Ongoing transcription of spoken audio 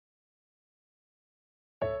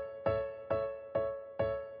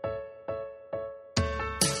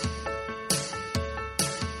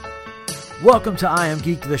Welcome to I Am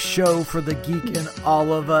Geek, the show for the geek in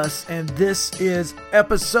all of us, and this is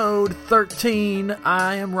episode 13.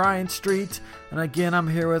 I am Ryan Street, and again I'm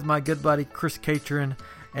here with my good buddy Chris Catron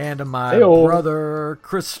and my brother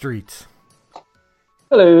Chris Street.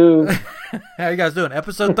 Hello. How you guys doing?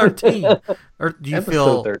 Episode 13. Or do you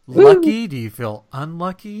feel 13. lucky? Do you feel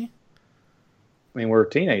unlucky? I mean, we're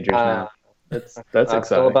teenagers now. That's exciting.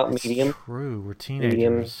 Still about medium. True, we're teenagers.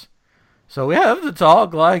 Medium. So we have to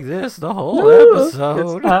talk like this the whole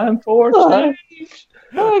episode. It's time for change.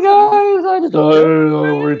 Hey guys, I just what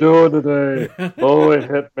are we doing today? Oh, it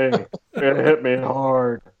hit me. It hit me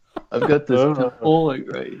hard. I've got this pulling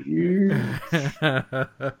right here.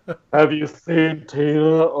 Have you seen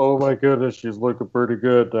Tina? Oh my goodness, she's looking pretty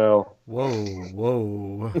good now.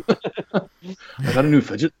 Whoa. I got a new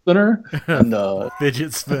fidget spinner. And,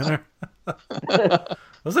 Fidget spinner.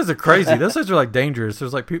 Those things are crazy. Those things are like dangerous.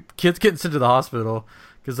 There's like kids getting sent to the hospital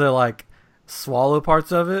because they like swallow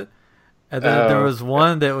parts of it. And then there was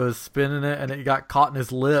one that was spinning it and it got caught in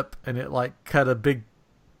his lip and it like cut a big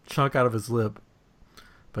chunk out of his lip.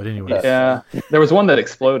 But anyway, yeah, there was one that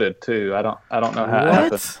exploded too. I don't know how it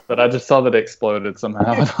happened, but I just saw that it exploded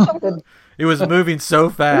somehow. It was moving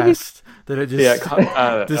so fast that it just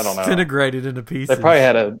disintegrated into pieces. They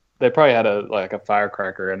probably had a like a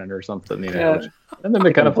firecracker in it or something, you know. And then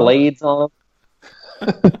they kind of blades on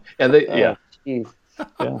them. And they Geez.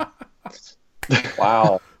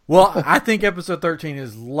 Wow. Well, I think episode 13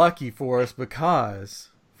 is lucky for us because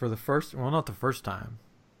for the first, well, not the first time,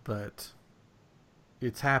 but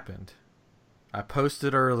it's happened. I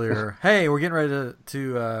posted earlier, hey, we're getting ready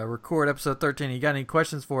to record episode 13. You got any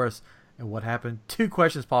questions for us? And what happened? 2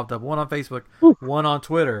 questions popped up, one on Facebook, one on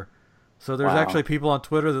Twitter. So there's actually people on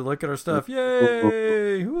Twitter that look at our stuff.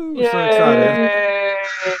 Yay! Woo, we're so excited.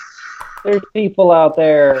 There's people out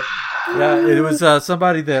there. Yeah, it was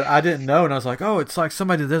somebody that I didn't know, and I was like, oh, it's like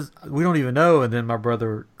somebody that we don't even know. And then my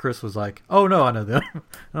brother Chris was like, oh, no, I know them. And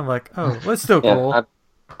I'm like, oh, well, it's still cool.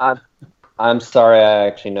 I'm sorry, I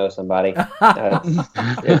actually know somebody.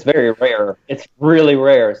 It's very rare. It's really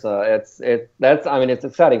rare. So it's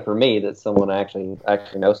exciting for me that someone actually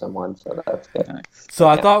knows someone. So that's good. So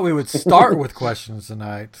I thought we would start with questions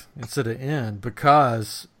tonight instead of end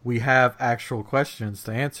because we have actual questions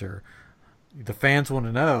to answer. The fans want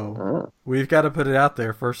to know. We've got to put it out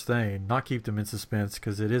there first thing, not keep them in suspense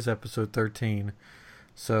because it is episode 13.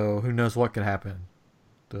 So who knows what could happen?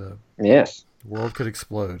 The world could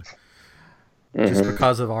explode. Just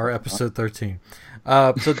because of our episode 13.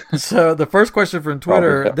 So the first question from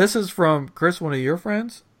Twitter, this is from Chris, one of your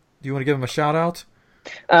friends. Do you want to give him a shout out?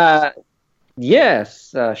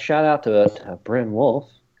 Yes. Shout out to Bryn Wolf.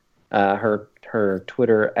 Her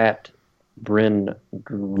Twitter at Bryn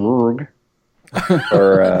Grug.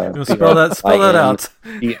 Or spell that out.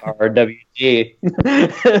 BRWG.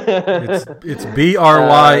 It's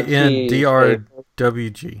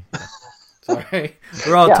BRYNDRWG. Sorry,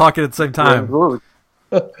 we're all talking at the same time.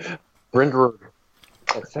 Brindrug.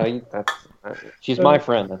 That's how you. She's my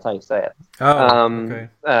friend. That's how you say it. Oh,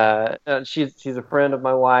 okay. She's a friend of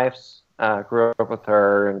my wife's. Grew up with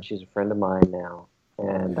her, and she's a friend of mine now.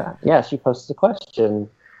 And she posts a question,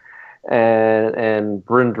 and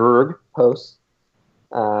Brindrug posts,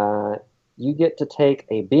 you get to take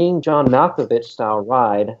a being John Malkovich style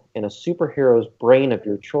ride in a superhero's brain of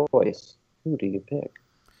your choice. Who do you pick?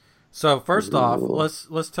 So first off,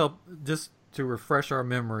 let's tell, just to refresh our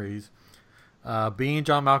memories. Being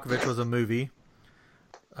John Malkovich was a movie.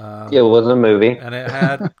 It was a movie, and it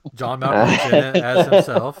had John Malkovich in it as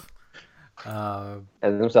himself.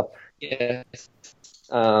 Yes.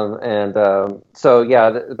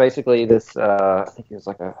 Basically, this I think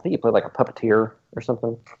he played like a puppeteer or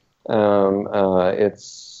something.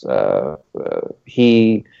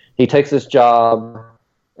 He takes this job.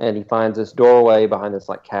 And he finds this doorway behind this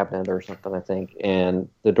like cabinet or something, I think. And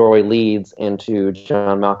the doorway leads into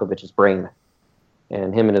John Malkovich's brain.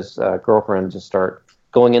 And him and his girlfriend just start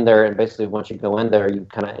going in there. And basically, once you go in there, you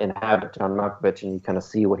kind of inhabit John Malkovich and you kind of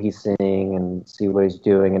see what he's seeing and see what he's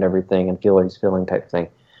doing and everything and feel what he's feeling type thing.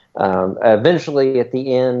 Eventually, at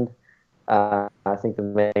the end, I think the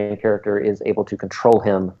main character is able to control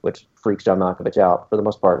him, which freaks John Malkovich out for the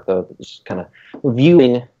most part, though. Just kind of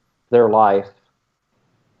viewing their life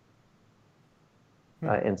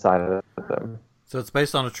inside of them. So it's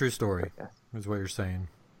based on a true story, is what you're saying.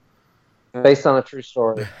 Based on a true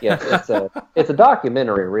story. Yes, it's a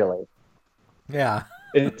documentary, really. Yeah.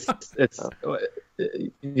 It's. Do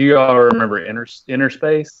you all remember Inner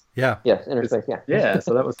Space? Yeah. Yes, Inner Space. Yeah. Yeah.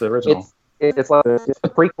 So that was the original. It's a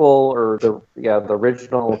prequel or the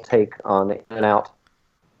original take on In and Out,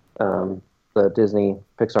 the Disney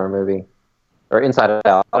Pixar movie. or Inside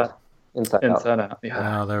Out. Inside Out. Inside Out.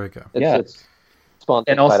 Yeah. Oh, there we go. It's spawned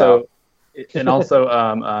And Inside also, Out. and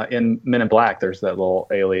also, in Men in Black, there's that little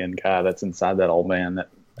alien guy that's inside that old man that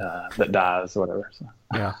dies or whatever. So.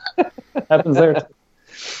 Yeah. Happens there too.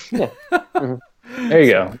 Yeah. Mm-hmm. There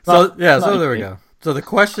you go. So there we go. So the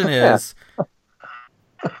question is,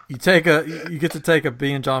 you get to take a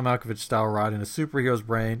being John Malkovich style ride in a superhero's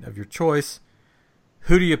brain of your choice.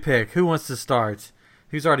 Who do you pick? Who wants to start?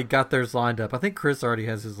 Who's already got theirs lined up? I think Chris already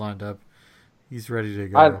has his lined up. He's ready to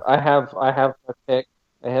go. I have my pick.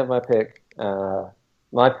 I have my pick.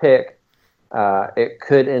 My pick. It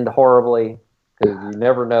could end horribly because you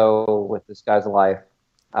never know with this guy's life.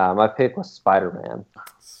 My pick was Spider-Man.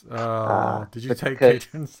 Did you take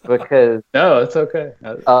Caitlin's? Because No, it's okay.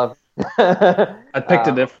 I picked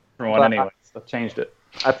a different one anyway. So I changed it.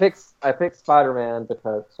 I picked Spider-Man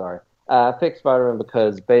because I picked Spider-Man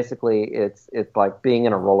because basically it's like being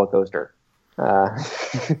in a roller coaster.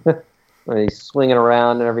 When he's swinging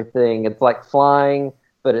around and everything, it's like flying,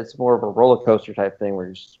 but it's more of a roller coaster type thing where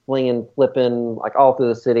you're swinging, flipping like all through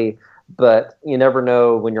the city. But you never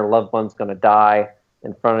know when your loved one's going to die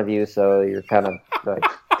in front of you, so you're kind of like.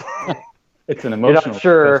 It's an emotional You're not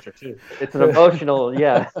sure. roller coaster too. It's an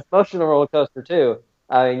emotional roller coaster too.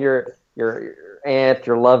 I mean, your aunt,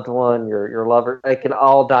 your loved one, your lover, they can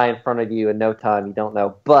all die in front of you in no time. You don't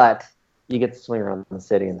know, but you get to swing around the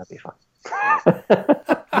city, and that'd be fun.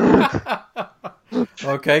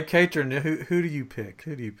 Okay, Caitrin, who do you pick?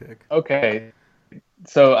 Okay,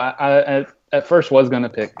 so I at first was going to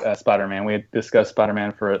pick Spider-Man. We had discussed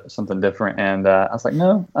Spider-Man for something different, and I was like,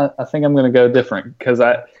 no, I think I'm going to go different because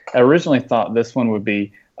I originally thought this one would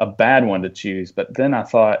be a bad one to choose, but then I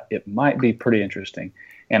thought it might be pretty interesting.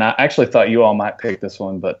 And I actually thought you all might pick this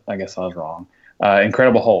one, but I guess I was wrong.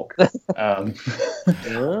 Incredible Hulk. I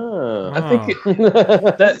think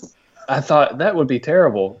I thought that would be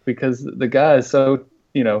terrible because the guy is so,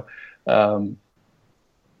 what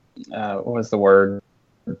was the word?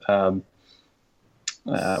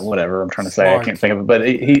 Whatever I'm trying to say, Smart. I can't think of it. But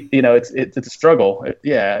he it's a struggle.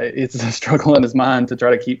 It's a struggle in his mind to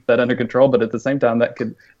try to keep that under control. But at the same time,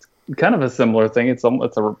 it's kind of a similar thing. It's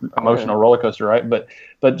a emotional roller coaster, right? But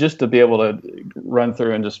just to be able to run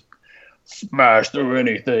through and just smash through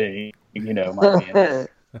anything, might be.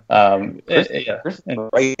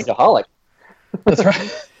 Rageaholic. That's right.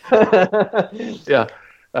 Yeah.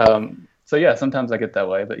 So yeah, sometimes I get that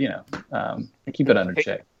way, but I keep it under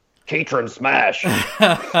check. Caitrin smash.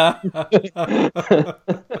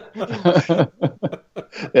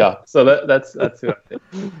 Yeah. So that's who I think.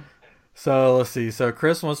 So let's see. So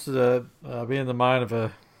Chris wants to be in the mind of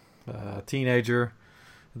a teenager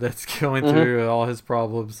that's going through all his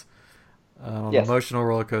problems on an emotional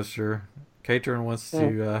roller coaster. Caitrin wants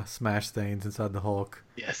to smash things inside the Hulk.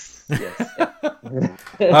 Yes.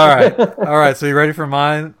 All right. So you ready for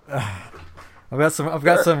mine? I've got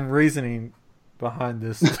some reasoning behind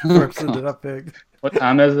this person that I picked. What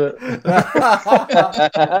time is it?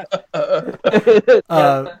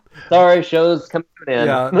 Sorry, show's coming in.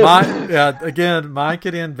 Again, mine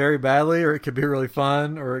could end very badly, or it could be really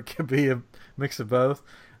fun, or it could be a mix of both.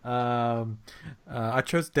 I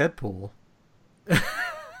chose Deadpool.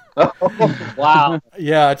 Wow.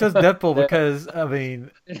 Yeah, I chose Deadpool because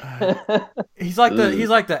he's like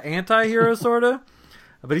the anti-hero sort of,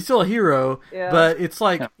 but he's still a hero. Yeah. But it's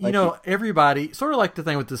like everybody sort of like the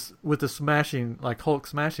thing with the smashing, like Hulk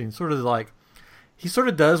smashing, sort of like he sort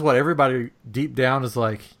of does what everybody deep down is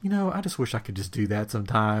like. I just wish I could just do that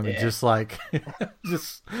sometime and just like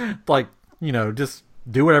just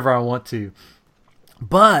do whatever I want to.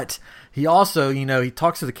 But he also, he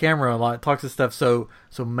talks to the camera a lot, talks to stuff. So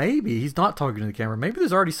maybe he's not talking to the camera. Maybe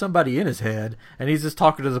there's already somebody in his head, and he's just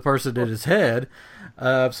talking to the person in his head.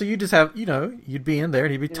 So you just have, you'd be in there,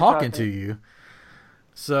 and he'd be talking to you.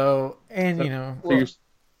 So, actually,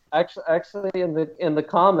 in the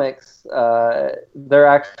comics, there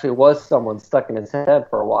actually was someone stuck in his head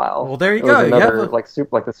for a while. Well, there you go. Another, the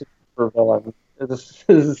super villain. It was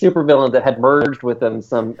a super villain that had merged with him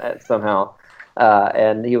somehow.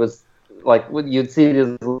 And he was like, you'd see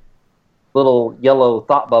his little yellow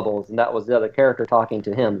thought bubbles, and that was the other character talking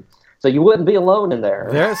to him. So you wouldn't be alone in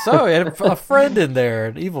there. So he had a friend in there,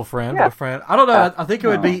 an evil friend, a friend. I don't know. I think it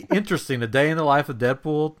would be interesting, a day in the life of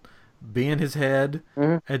Deadpool, be in his head,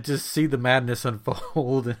 and just see the madness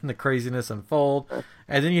unfold and the craziness unfold.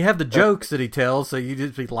 And then you have the jokes that he tells, so you'd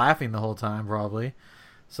just be laughing the whole time, probably.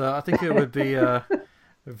 So I think it would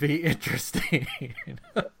be interesting.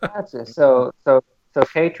 Gotcha. So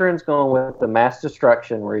Caitrin's going with the mass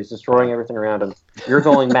destruction, where he's destroying everything around him. You're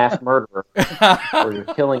going mass murderer, where you're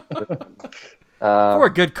killing everything. For a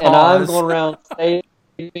good And I'm cause. going around saving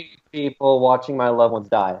people, watching my loved ones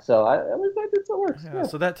die. So I was like, this works. Yeah,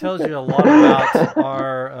 so that tells you a lot about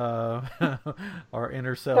our our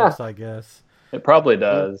inner selves, I guess. It probably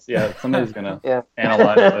does. Yeah, somebody's gonna Yeah.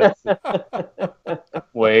 analyze this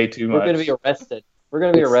way too much. We're going to be arrested. We're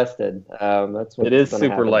going to be arrested. That's what It is gonna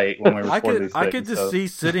super happen. late when we record these I things. could just so. see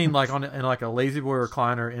sitting like in like a lazy boy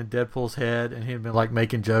recliner in Deadpool's head, and he'd been like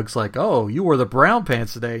making jokes like, "Oh, you wore the brown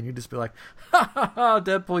pants today," and you'd just be like, "Ha ha ha,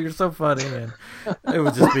 Deadpool, you're so funny," and it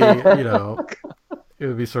would just be, it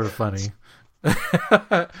would be sort of funny.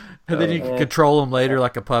 And then you could control him later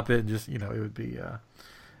like a puppet, and just it would be.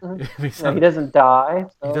 It'd be He doesn't die.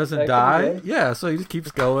 So he doesn't die. Yeah, so he just keeps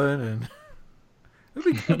going, and I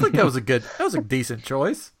think that was a decent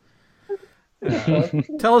choice.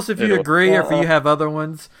 Tell us if you agree or if you have other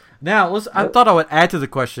ones. Now, I thought I would add to the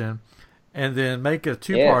question and then make a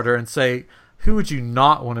two-parter and say, who would you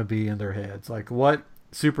not want to be in their heads? Like, what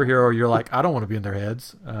superhero you're like, I don't want to be in their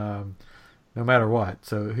heads, no matter what.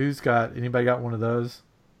 So, anybody got one of those?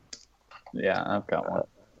 Yeah, I've got one.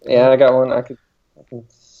 Yeah, I got one. I can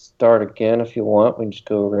start again if you want. We can just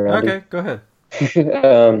go around. Okay, go ahead.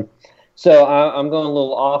 So I'm going a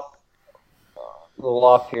little off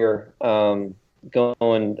here. Going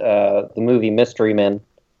the movie Mystery Men.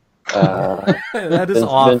 That is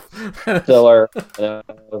off. Stiller.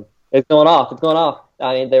 It's going off.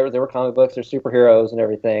 I mean, they were comic books. They're superheroes and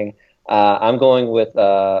everything. I'm going with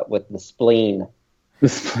the Spleen.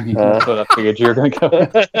 That's what I figured you were going to go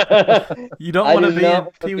with. You don't want to be in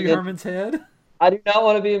Pee Wee Herman's head? I do not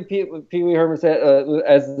want to be in Pee Wee Herman's head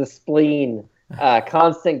as the Spleen.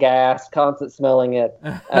 Constant gas, constant smelling it.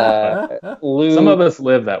 Some of us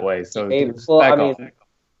live that way, so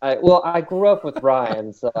I grew up with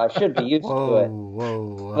Ryan, so I should be used to it.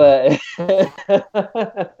 Whoa.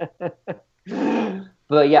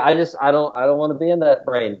 But yeah, I don't want to be in that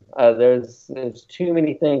brain. There's too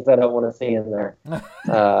many things I don't want to see in there.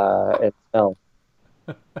 It smells.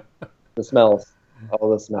 The smells. All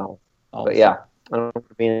the smells. Awesome. But yeah, I don't want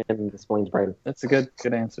to be in the Spleen's brain. That's a good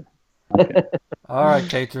answer. Okay. All right,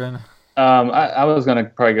 Katrin. I was going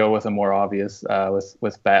to probably go with a more obvious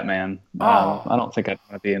with Batman. I don't think I'd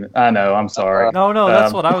want to be in it. I know. I'm sorry. No,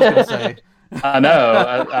 that's what I was going to say. I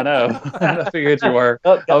know. I figured you were.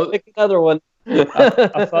 Pick another one.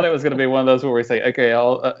 I thought it was going to be one of those where we say, okay,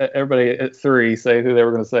 everybody at 3 say who they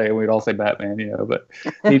were going to say, and we'd all say Batman, But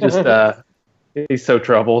he just he's so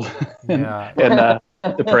troubled and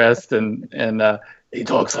depressed, and he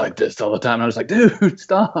talks like this all the time. And I was like, dude,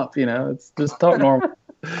 stop! It's just talk normal,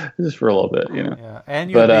 just for a little bit, Yeah,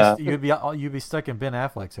 and you'd be stuck in Ben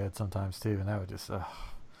Affleck's head sometimes too, and that would just.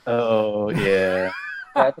 Oh yeah.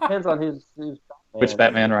 Yeah, it depends on who's Batman. Which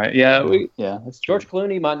Batman, right? Yeah, that's true. George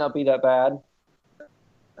Clooney might not be that bad.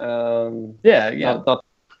 Yeah. Not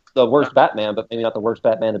the worst Batman, but maybe not the worst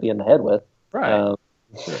Batman to be in the head with. Right.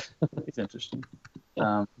 He's interesting.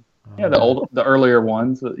 The earlier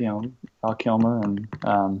ones, Val Kilmer and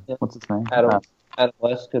what's his name? Adam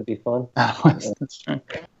West could be fun. Adam West, that's true.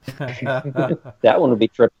 That one would be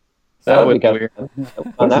trippy. That would be weird.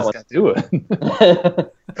 On that one, do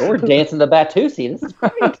it. We're dancing the Batusi. This is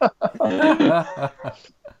great.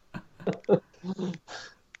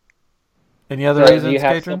 Any other reasons, do you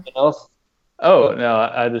have Katrin? something else? Oh no,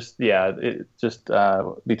 I just it just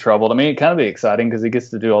be troubled. I mean, it kind of be exciting because he gets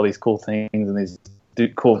to do all these cool things and these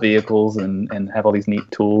cool vehicles and have all these neat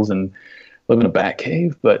tools and live in a bat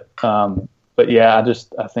cave. But yeah,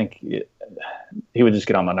 I think he would just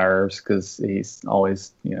get on my nerves because he's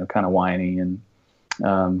always kind of whiny and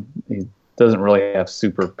he doesn't really have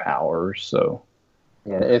superpowers. So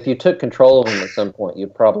yeah, if you took control of him at some point,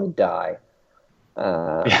 you'd probably die.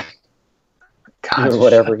 Yeah. God,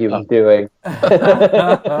 whatever he was doing.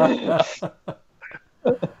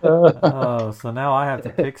 Oh, so now I have to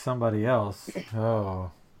pick somebody else. Oh.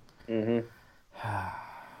 Mm-hmm.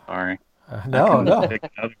 Sorry. No.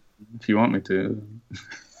 If you want me to.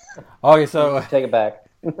 Okay, so take it back.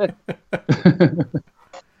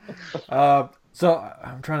 So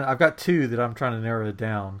I've got two that I'm trying to narrow it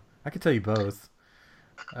down. I can tell you both.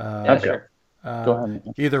 Sure. Go ahead.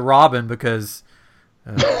 Either Robin because.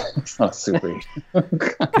 It's not super.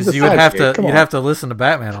 Because you'd have to listen to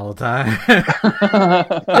Batman all the time.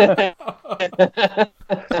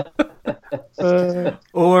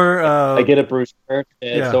 Or I get it, Bruce.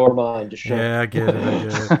 So are mine. Just shut. Yeah, I get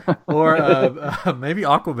it. Or maybe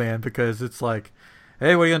Aquaman because it's like,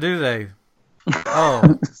 hey, what are you gonna do today?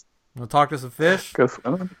 Oh, wanna talk to some fish? Go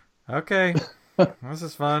swimming. Okay, this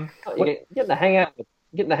is fun. Getting to hang out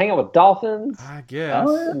with dolphins. I guess.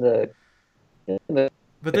 In the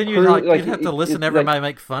But then crew, you'd have to listen to everybody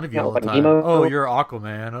make fun of you all the time. Nemo. Oh, you're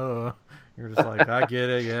Aquaman. Oh, you're just like, I get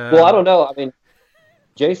it. Yeah. Well, I don't know. I mean,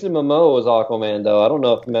 Jason Momoa was Aquaman, though. I don't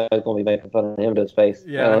know if Matt's going to be making fun of him to his face.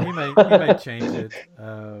 Yeah, he may change it.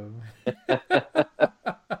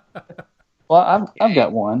 Well, I've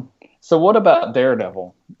got one. So what about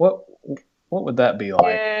Daredevil? What would that be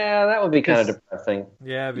like? Yeah, that would be kind of depressing.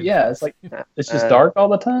 Yeah, It's like it's just dark all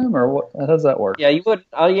the time, or what? How does that work? Yeah, you would.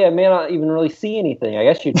 Oh, yeah, may not even really see anything. I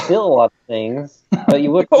guess you'd feel a lot of things, but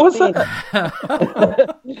you wouldn't. What was see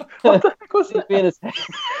that? What the heck was that?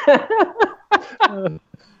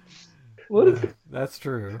 What is it? That's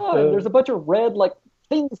true. Oh, there's a bunch of red like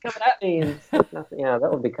things coming at me, and nothing. Yeah,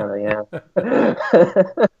 that would be kind of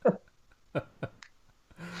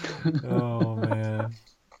Oh man.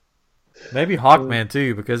 Maybe Hawkman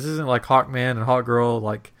too, because isn't like Hawkman and Hawkgirl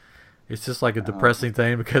like it's just like a depressing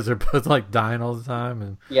thing because they're both like dying all the time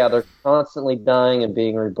and yeah, they're constantly dying and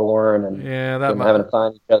being reborn and having to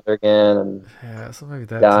find each other again and so maybe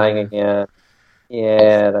that dying too. again.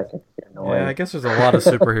 Yeah, that could be annoying. Yeah, I guess there's a lot of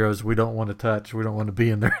superheroes we don't want to touch. We don't want to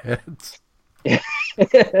be in their heads. Yeah.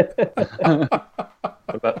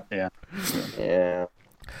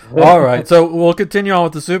 All right, so we'll continue on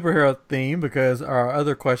with the superhero theme because our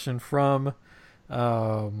other question from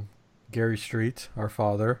Gary Street, our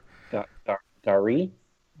father. Dari?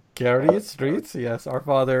 Gary Street, yes, our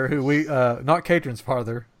father, who we, not Catron's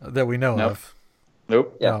father that we know of.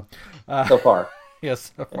 Nope. Yeah. No. So far.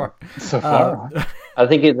 Yes, so far. So far. I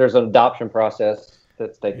think there's an adoption process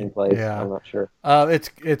that's taking place. Yeah. I'm not sure.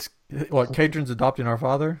 It's what, Catron's adopting our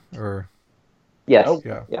father? Or yes. Oh,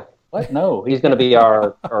 yeah. What? No. He's going to be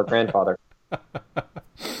our grandfather.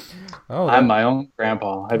 Oh, I'm my own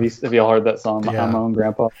grandpa. Have y'all heard that song? Yeah. I'm my own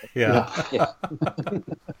grandpa. Yeah. Yeah.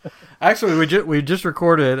 Actually, we just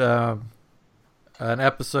recorded an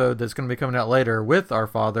episode that's going to be coming out later with our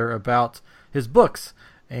father about his books,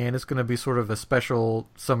 and it's going to be sort of a special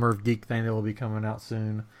Summer of Geek thing that will be coming out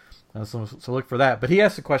soon. So look for that. But he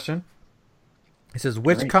asked a question. He says,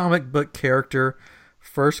 which comic book character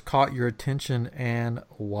first caught your attention and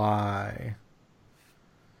why?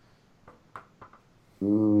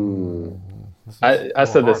 Ooh. I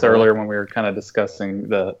said this earlier when we were kind of discussing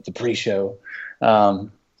the pre-show.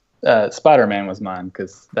 Spider-Man was mine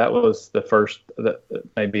because that was the first,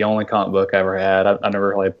 maybe the only comic book I ever had. I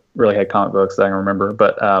never really had comic books that I can remember,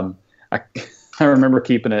 but I remember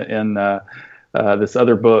keeping it in this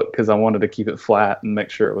other book because I wanted to keep it flat and make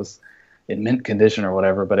sure it was in mint condition or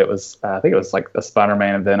whatever. But it was, I think it was like a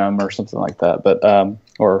Spider-Man and Venom or something like that, but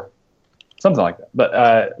or something like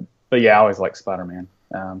that. But yeah, I always liked Spider-Man.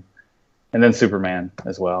 And then Superman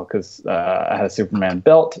as well, because I had a Superman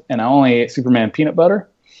belt, and I only ate Superman peanut butter.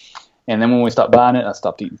 And then when we stopped buying it, I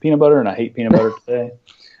stopped eating peanut butter, and I hate peanut butter today.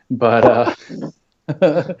 But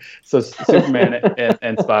so Superman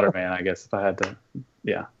and Spider-Man, I guess, if I had to,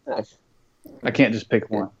 yeah. Nice. I can't just pick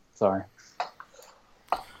one. Sorry.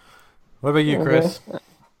 What about you, Chris?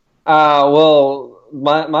 Well,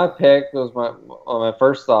 my pick was my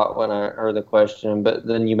first thought when I heard the question, but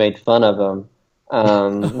then you made fun of him.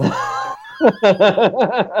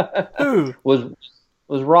 Who was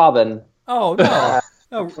Robin? Oh no.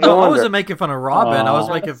 No, I wasn't making fun of Robin. I was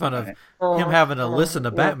making fun of him having to listen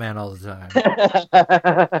to Batman all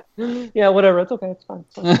the time. Yeah, whatever. It's okay. It's fine.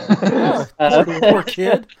 Poor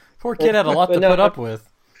kid. Poor kid had a lot to put up with.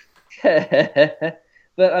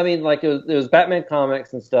 But I mean, like it was Batman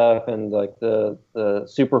comics and stuff, and like the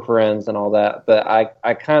Super Friends and all that. But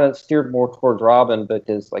I kind of steered more towards Robin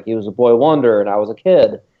because like he was a boy wonder, and I was a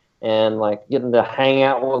kid, and like getting to hang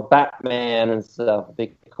out with Batman and stuff would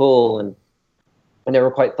be cool. And I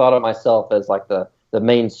never quite thought of myself as like the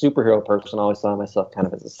main superhero person. I always saw myself kind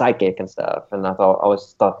of as a sidekick and stuff. And I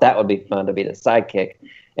always thought that would be fun to be the sidekick.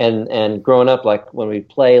 And growing up, like when we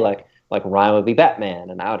play, like Ryan would be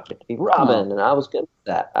Batman and I would get to be Robin, and I was good with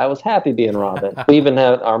that. I was happy being Robin. We even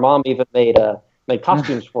had our mom even made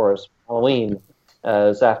costumes for us for Halloween. It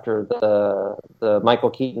was after the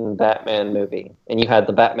Michael Keaton Batman movie, and you had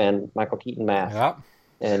the Batman Michael Keaton mask,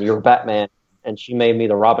 and you were Batman, and she made me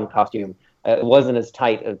the Robin costume. It wasn't as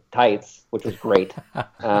tight as tights, which was great.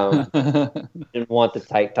 Didn't want the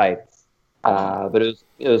tight tights, but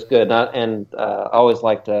it was good. And I always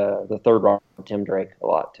liked the third Robin, Tim Drake, a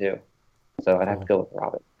lot too. So I'd have to go with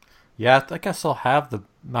Robin. Yeah, I think I still have the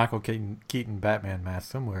Michael Keaton Batman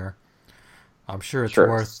mask somewhere. I'm sure it's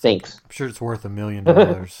worth. Stinks. I'm sure it's worth $1 million.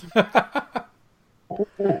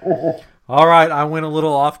 All right, I went a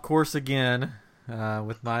little off course again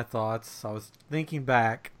with my thoughts. I was thinking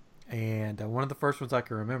back. And one of the first ones I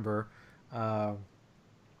can remember, I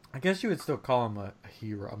guess you would still call him a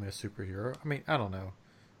hero. I mean, a superhero. I mean, I don't know.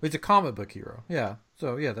 He's a comic book hero. Yeah.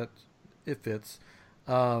 So yeah, it fits.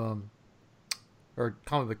 Or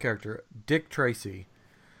comic book character, Dick Tracy.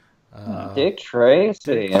 Dick Tracy.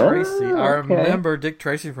 Dick Tracy. Oh, I okay. remember Dick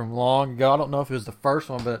Tracy from long ago. I don't know if it was the first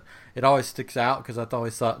one, but it always sticks out because I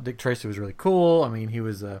always thought Dick Tracy was really cool. I mean, he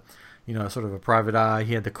was sort of a private eye.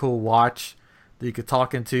 He had the cool watch that you could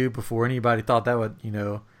talk into before anybody thought that would,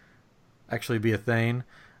 actually be a thing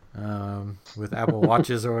with Apple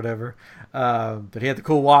Watches or whatever. But he had the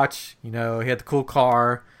cool watch. He had the cool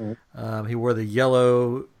car. He wore the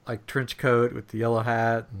yellow trench coat with the yellow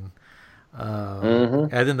hat and. And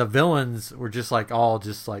then the villains were just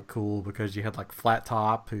cool because you had Flat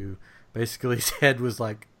Top, who basically his head was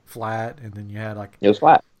flat, and then you had it was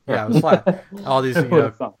flat. Yeah, it was flat. All these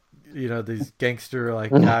these gangster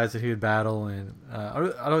guys that he would battle, and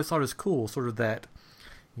I always thought it was cool, sort of that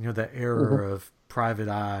that era of private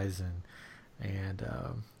eyes and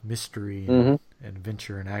mystery and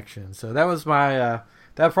adventure and action. So that was my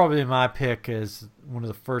that probably my pick as one of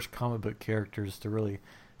the first comic book characters to really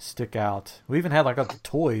stick out. We even had the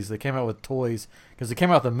toys. They came out with toys because they came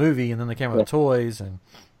out with the movie and then they came out with toys.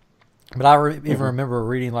 But I even remember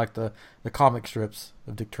reading the comic strips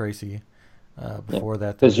of Dick Tracy before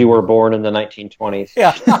that. Because you were born in the 1920s.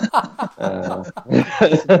 Yeah.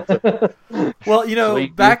 Well,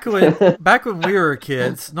 back when we were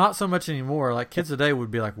kids, not so much anymore. Kids today would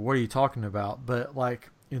be what are you talking about? But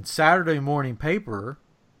in Saturday morning paper,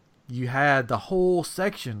 you had the whole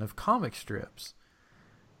section of comic strips.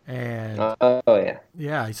 And so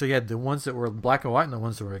you had the ones that were black and white and the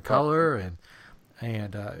ones that were in color, and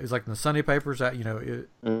it was in the Sunday papers that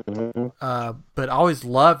but I always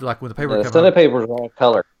loved when the paper came out. Sunday papers were all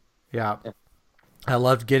color. Yeah, I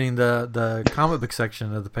loved getting the comic book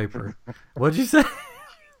section of the paper. What'd you say? Were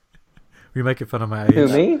you making fun of my age? Who,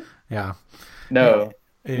 me? Yeah. No.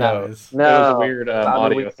 Anyways. No. It was a weird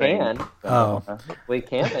audio thing. We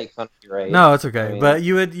can make fun of your age. No, it's okay. But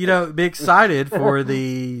you would, be excited for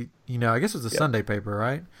the, I guess it was a Sunday paper,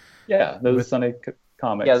 right? Yeah, those Sunday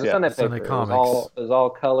comics. Yeah, the Sunday paper. Sunday comics. It was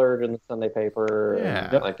all colored in the Sunday paper.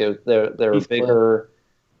 Yeah. And, they were bigger.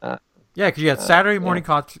 Yeah, because you had Saturday morning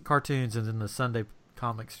cartoons and then the Sunday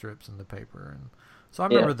comic strips in the paper. And so I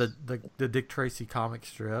remember the Dick Tracy comic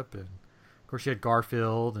strip, and of course you had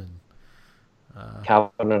Garfield and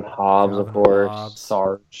Calvin and Hobbes, of course.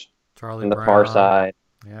 Sarge. Charlie and the Brown. Far Side.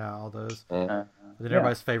 Yeah, all those. Yeah. Then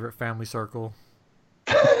everybody's favorite Family Circle.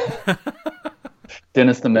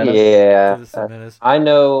 Dennis the Menace. Yeah. Dennis the Menace. I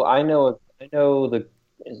know the,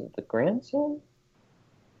 is it the grandson?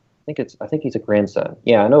 I think he's a grandson.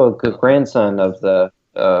 Yeah, I know a grandson of the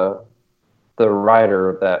writer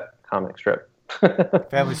of that comic strip.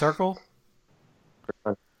 Family Circle?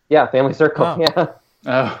 Yeah, Family Circle. Oh. Yeah.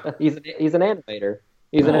 Oh. He's an animator.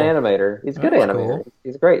 He's an animator. He's a good animator. Cool.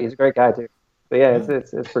 He's great. He's a great guy too. But yeah,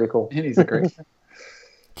 it's pretty cool. And he's a great.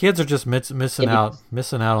 Kids are just missing out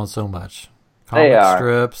on so much. Comic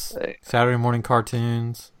strips, Saturday morning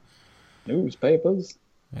cartoons, newspapers.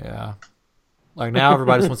 Yeah. Now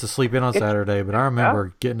everybody just wants to sleep in on Saturday, but I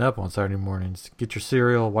remember getting up on Saturday mornings, get your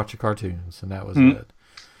cereal, watch your cartoons, and that was it.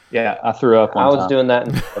 Yeah, I threw up one time. I was doing that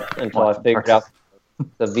until I figured out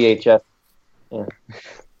the VHS. Yeah.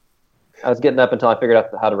 I was getting up until I figured out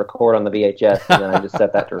how to record on the VHS, and then I just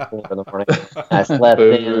set that to record in the morning. I slept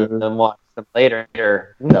in and watched them later.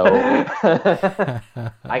 No. I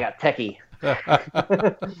got techie.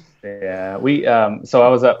 Yeah, we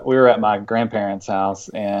were at my grandparents' house,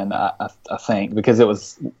 and I think because it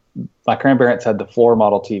was my grandparents had the floor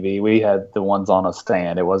model TV, we had the ones on a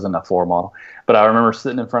stand. It wasn't a floor model, but I remember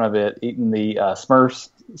sitting in front of it eating the Smurfs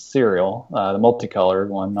cereal, the multicolored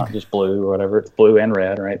one, not just blue or whatever. It's blue and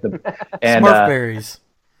red, right? And Smurf berries.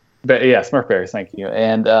 But yeah, Smurf berries. Thank you.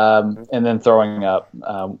 And then throwing up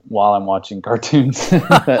while I'm watching cartoons.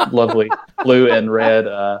 That lovely blue and red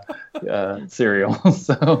cereal.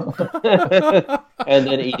 So. And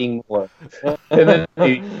then eating more. And then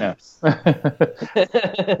eating. No.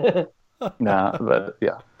 Nah, but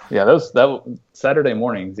yeah. That Saturday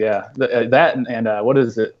mornings. Yeah, that and what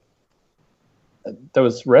is it? There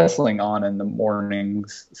was wrestling on in the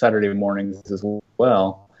mornings, Saturday mornings as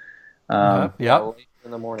well. Yep. In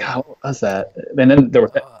the morning. God, what was that? And then there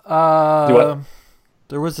was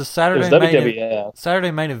there was a Saturday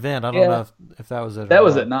main event. I don't know if that was it. That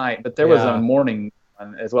was at night, but there was a morning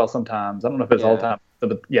one as well. Sometimes I don't know if it's all the time.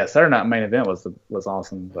 But yeah, Saturday night main event was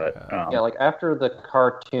awesome. But after the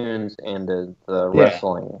cartoons ended, the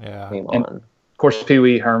wrestling came on. Of course, Pee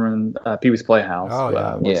Wee's Playhouse. Oh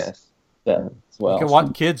yeah, yes. That as well. You can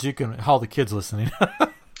watch kids. All the kids listening.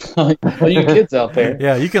 Well, you kids out there.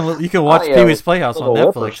 Yeah, you can watch Pee Wee's Playhouse on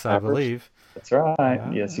Netflix, I believe. That's right.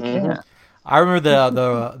 Yeah. Yes, you can. I remember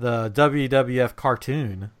the WWF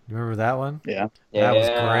cartoon. You remember that one? Yeah. That was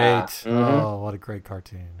great. Oh, what a great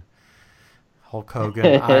cartoon. Hulk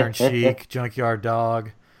Hogan, Iron Sheik, Junkyard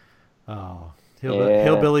Dog. Oh,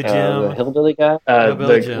 Hillbilly Jim. The hillbilly guy.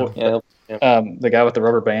 Hillbilly Jim. The guy with the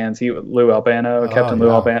rubber bands. Lou Albano, Captain Lou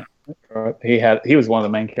Albano. He was one of the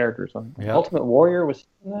main characters. Yep. Ultimate Warrior was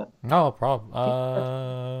in that. No problem.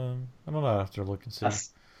 I don't know. I have to look and see. I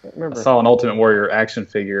saw an Ultimate Warrior action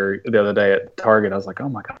figure the other day at Target. I was like, oh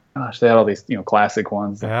my gosh, they had all these classic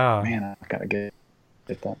ones. Yeah. Man, I gotta get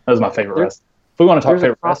that. That was my favorite wrestler. If we want to talk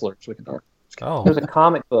favorite wrestlers, we can talk. Oh. There's a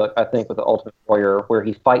comic book, I think, with the Ultimate Warrior where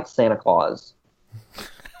he fights Santa Claus.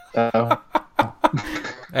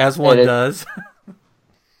 As one does.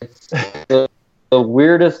 It's the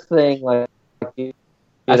weirdest thing you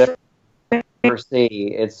could ever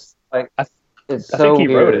see. It's like it's so he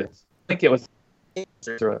weird. wrote it. I think it was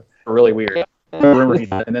really weird. I remember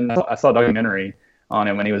and then I saw a documentary on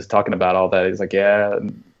him when he was talking about all that. He's like, yeah,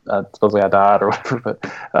 supposedly I died or whatever, but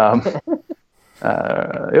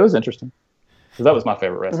it was interesting because that was my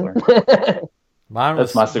favorite wrestler.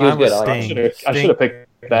 That's my super. Sting. I should have picked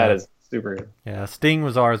that as superhero. Yeah, Sting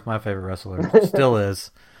was always my favorite wrestler. Still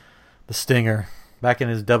is. The Stinger. Back in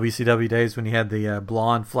his WCW days when he had the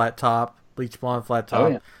blonde flat top, bleach blonde flat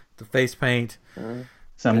top, the face paint.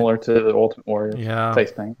 Similar to the Ultimate Warrior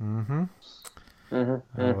face paint. Mm-hmm. Oh,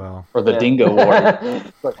 well. Or the Dingo Warrior.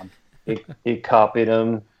 he copied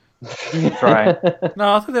him. Right.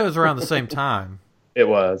 No, I think that was around the same time. It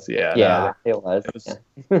was, yeah. Yeah, it was.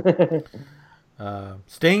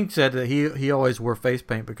 Sting said that he always wore face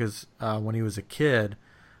paint because when he was a kid,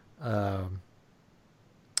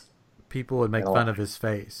 people would make fun of his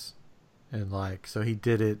face, and so he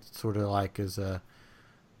did it sort of as a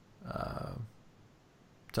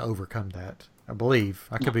to overcome that. I believe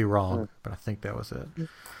I could be wrong, but I think that was it.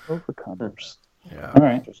 Overcomers. Yeah. All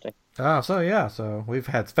right. Interesting. So we've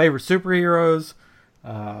had favorite superheroes,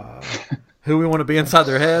 who we want to be inside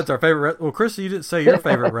their heads. Our favorite. Well, Chris, you didn't say your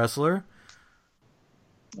favorite wrestler.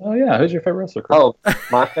 Oh yeah, who's your favorite wrestler, Chris? Oh,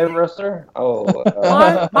 my favorite wrestler?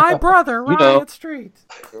 Oh, my brother, Riot Street.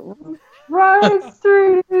 Riot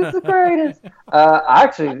Street is the greatest. I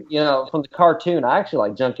actually, from the cartoon, I actually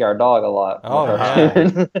like Junkyard Dog a lot. Oh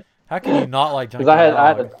yeah. How can you not like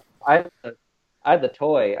Junkyard Dog? I had the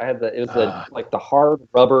toy. It was the hard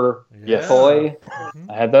rubber toy.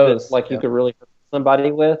 I had those. You could really hurt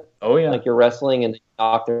somebody with. Oh yeah. Like you're wrestling and they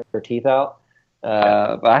knock their teeth out.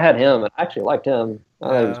 But I had him, and I actually liked him. I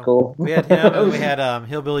thought he was cool. We had him, and we had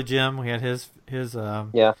Hillbilly Jim. We had his big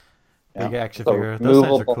action figure. Those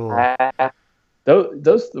things are cool.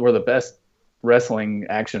 Those were the best wrestling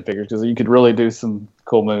action figures because you could really do some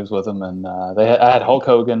cool moves with them. And I had Hulk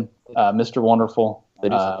Hogan, Mr. Wonderful. They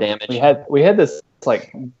do some damage. We had this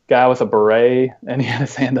guy with a beret, and he had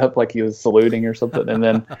his hand up like he was saluting or something. And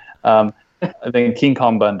then I think King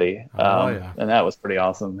Kong Bundy, and that was pretty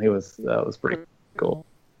awesome. That was pretty cool.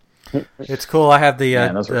 It's cool. I have the the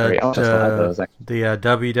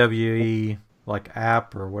WWE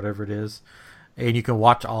app or whatever it is, and you can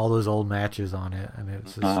watch all those old matches on it, and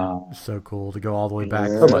it's just so cool to go all the way back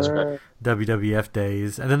to WWF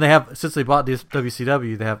days. And then they have, since they bought this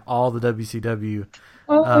WCW, they have all the WCW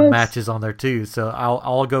matches on there too. So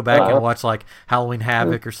I'll go back and watch Halloween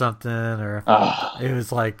Havoc or something, or it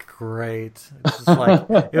was great. It's just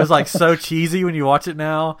it was so cheesy when you watch it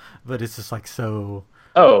now, but it's just so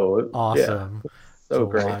awesome. So to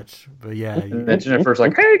great. Watch. But yeah, and Jennifer's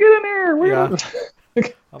like, "Hey, get in here!"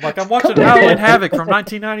 I'm watching Halloween Havoc from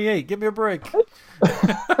 1998. Give me a break. We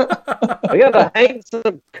gotta hang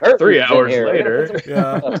some curtains 3 hours in here. later.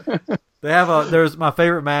 Yeah. They have my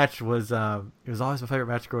favorite match was it was always my favorite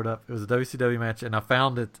match growing up. It was a WCW match, and I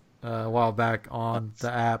found it a while back on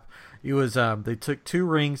the app. It was they took two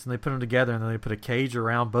rings and they put them together, and then they put a cage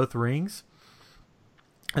around both rings,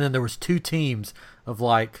 and then there was two teams of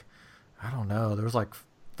I don't know, there was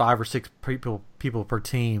 5 or 6 people per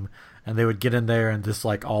team, and they would get in there and just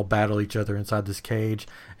all battle each other inside this cage.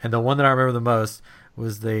 And the one that I remember the most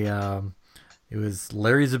was it was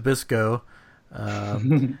Larry Zbyszko.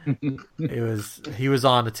 He was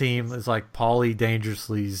on a team. It was Paulie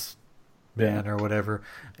Dangerously's band or whatever,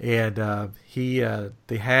 and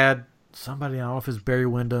they had somebody, I don't know if it was Barry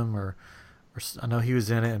Windham or I know he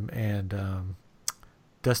was in it, and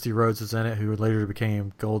Dusty Rhodes was in it, who later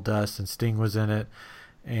became Gold Dust, and Sting was in it.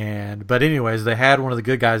 But anyways, they had one of the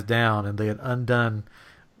good guys down, and they had undone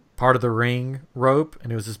part of the ring rope,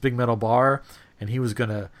 and it was this big metal bar, and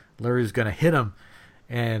Larry was gonna hit him,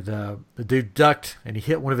 and the dude ducked, and he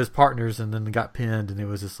hit one of his partners, and then got pinned, and it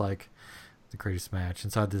was just the greatest match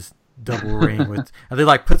inside this double ring with, and they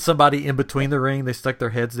like put somebody in between the ring. They stuck their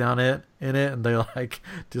heads down in it, and they like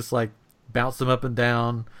just like bounced them up and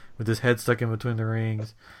down with his head stuck in between the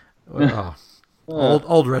rings. Oh,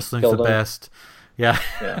 old wrestling's the best. Yeah.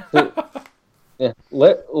 Yeah.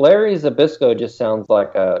 Larry Zbyszko just sounds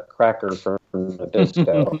like a cracker from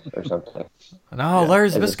Nabisco or something. No, Larry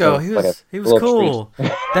Zbyszko, he was cool.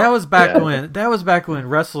 That was back when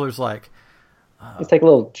wrestlers like just take a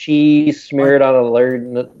little cheese, smear it on a Larry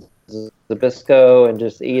Zbyszko, and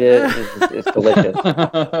just eat it. It's delicious.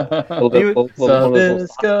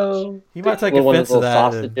 Zbyszko. He might take offense to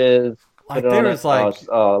that. Sausages. Like there was like,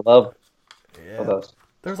 I love those.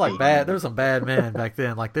 There was some bad men back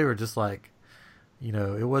then. Like they were just like,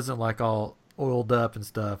 it wasn't like all oiled up and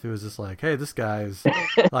stuff. It was just like, hey, this guy is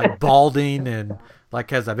like balding and like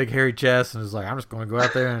has that big hairy chest and is like, I'm just going to go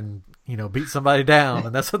out there and beat somebody down,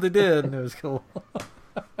 and that's what they did, and it was cool.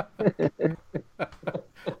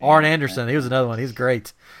 Arn Anderson, he was another one. He's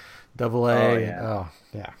great. Double A.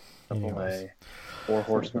 Double A. Four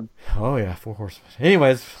Horsemen. Oh yeah, Four Horsemen.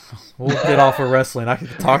 Anyways, we'll get off of wrestling. I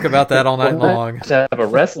could talk about that all night long. To have a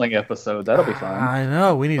wrestling episode, that'll be fun. I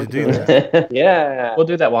know. We need to do that. Yeah. We'll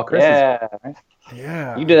do that while Chris is gone, right?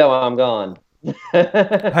 Yeah. You do that while I'm gone.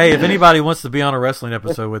 Hey, if anybody wants to be on a wrestling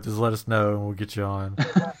episode with us, let us know and we'll get you on.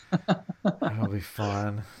 That'll be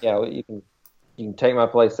fun. Yeah, you can take my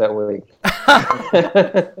place that week.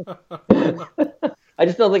 I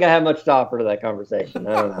just don't think I have much to offer to that conversation.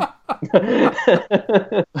 I don't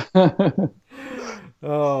know.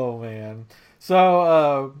 Oh man.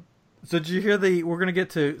 So did you hear we're gonna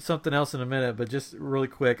get to something else in a minute, but just really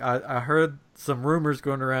quick, I heard some rumors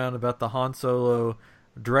going around about the Han Solo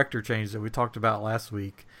director change that we talked about last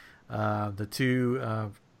week. The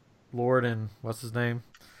two Lord and what's his name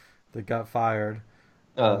that got fired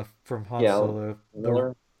from Han Solo.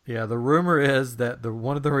 The rumor is that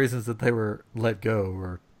one of the reasons that they were let go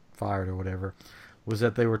or fired or whatever was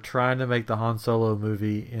that they were trying to make the Han Solo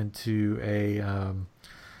movie into a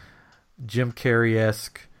Jim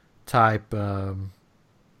Carrey-esque type.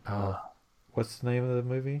 What's the name of the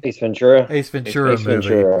movie? Ace Ventura movie.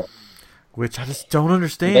 Ventura. Which I just don't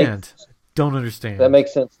understand. That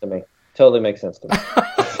makes sense to me. Totally makes sense to me.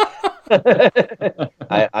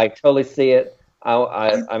 I totally see it.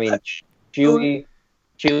 I mean,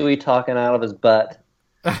 Chewie talking out of his butt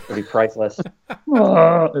would be priceless.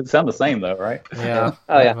 It sounds the same though, right? Yeah.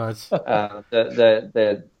 Oh yeah. Much.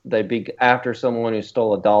 They'd be after someone who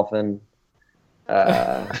stole a dolphin.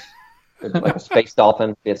 Like a space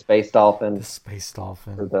dolphin. Be a space dolphin. The space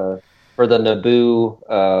dolphin. For the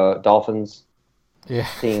Naboo Dolphins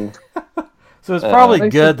team. So it's probably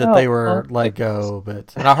good that they were let go,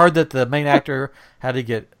 and I heard that the main actor had to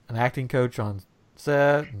get an acting coach on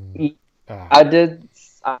set.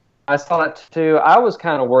 I saw that too. I was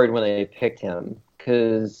kind of worried when they picked him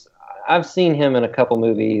because I've seen him in a couple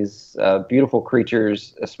movies, Beautiful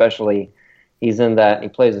Creatures especially. He's in that, and he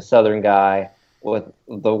plays a Southern guy with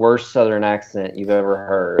the worst Southern accent you've ever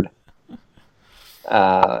heard.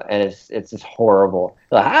 And it's just horrible.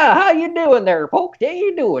 Like, how you doing there, folks? How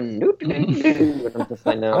you doing? And I'm just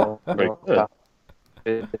like, no.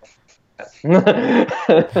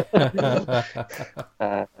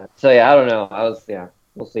 So yeah, I don't know.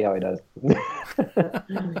 We'll see how he does.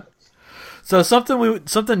 So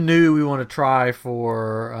something new we want to try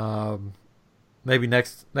for maybe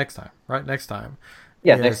next time, right? Next time.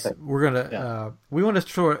 Yeah, next time. We're gonna we want to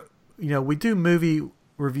try. We do movie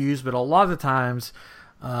reviews, but a lot of the times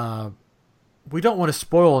we don't want to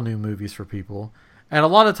spoil new movies for people, and a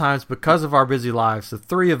lot of times because of our busy lives, the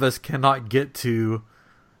three of us cannot get to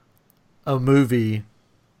a movie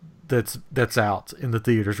that's out in the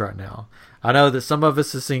theaters right now. I know that some of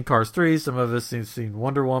us have seen Cars 3, some of us have seen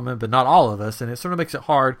Wonder Woman, but not all of us, and it sort of makes it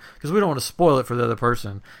hard because we don't want to spoil it for the other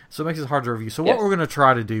person, so it makes it hard to review. So what we're going to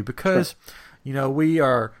try to do, because we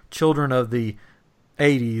are children of the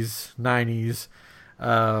 80s, 90s,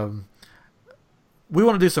 we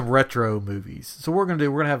want to do some retro movies. So we're going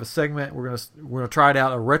to have a segment. We're going to try it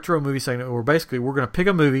out, a retro movie segment where basically we're going to pick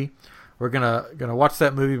a movie. We're gonna watch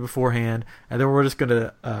that movie beforehand, and then we're just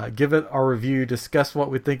gonna give it our review, discuss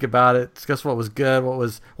what we think about it, discuss what was good,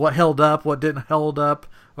 what held up, what didn't hold up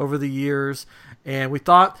over the years, and we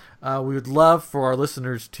thought we would love for our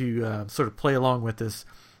listeners to sort of play along with this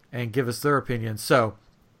and give us their opinion. So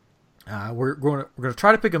we're going to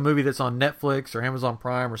try to pick a movie that's on Netflix or Amazon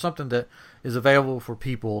Prime or something that is available for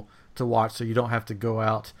people to watch, so you don't have to go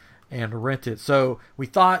out and rent it. So we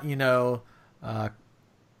thought,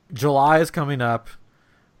 July is coming up,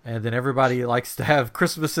 and then everybody likes to have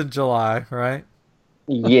Christmas in July, right?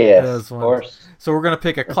 Yes, of course. So we're going to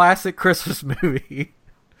pick a classic Christmas movie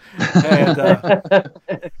And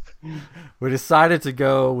we decided to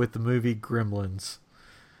go with the movie Gremlins.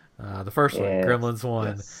 The first one, Gremlins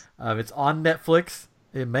 1. Yes. It's on Netflix.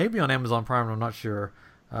 It may be on Amazon Prime, I'm not sure.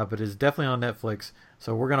 But it's definitely on Netflix.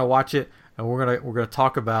 So we're gonna watch it, and we're gonna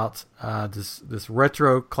talk about this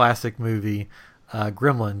retro classic movie,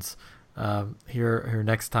 Gremlins, here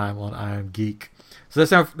next time on I Am Geek. So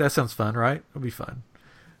that sounds fun, right? It'll be fun.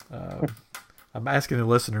 I'm asking the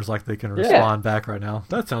listeners like they can respond back right now.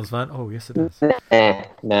 That sounds fun. Oh, yes, it does.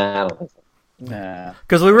 Nah, I don't think so. Nah.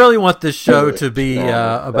 Because we really want this show to be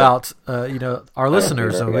about our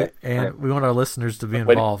listeners, and we want our listeners to be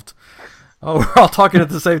involved. Oh, we're all talking at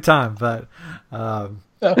the same time, but No,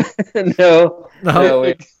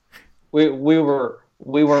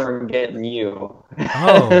 we weren't getting you.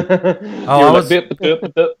 I was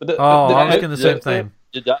getting the same thing.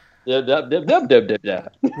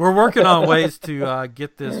 We're working on ways to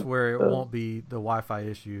get this where it won't be the Wi-Fi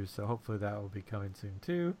issues, so hopefully that will be coming soon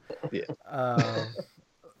too. Yeah.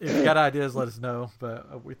 If you got ideas, let us know.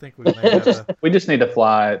 But we think we may have We just need to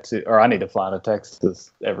fly I need to fly to Texas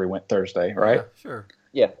every Thursday, right? Yeah, sure.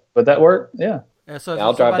 Yeah. Would that work? Yeah. So if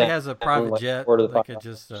I'll drive somebody down has a private jet, over to the they could podcast.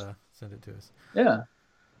 just send it to us. Yeah.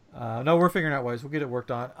 No, we're figuring out ways. We'll get it worked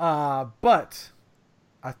on. But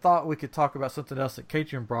I thought we could talk about something else that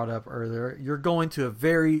Katrin brought up earlier. You're going to a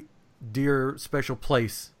very dear, special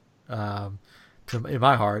place in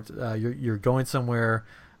my heart. You're going somewhere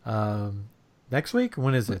next week?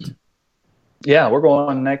 When is it? Yeah, we're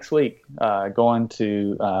going next week. Going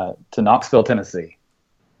to Knoxville, Tennessee.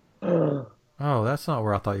 Oh, that's not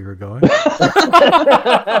where I thought you were going. We're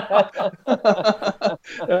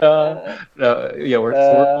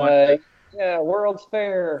going. Yeah, World's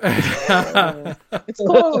Fair. It's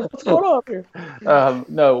close. What's going on here?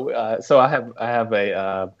 So I have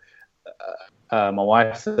a. My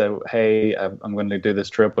wife said, "Hey, I'm going to do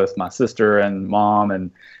this trip with my sister and mom,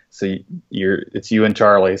 and so it's you and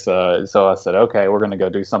Charlie." So I said, "Okay, we're going to go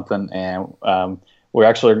do something," and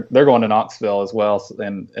they're going to Knoxville as well,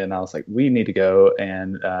 and I was like, "We need to go,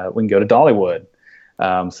 and we can go to Dollywood."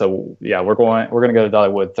 So yeah, we're going to go to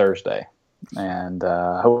Dollywood Thursday, and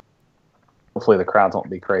hopefully the crowds won't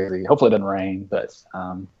be crazy. Hopefully it doesn't rain, but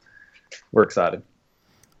we're excited.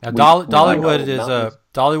 Now,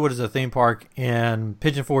 Dollywood is a theme park in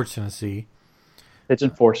Pigeon Forge, Tennessee. Pigeon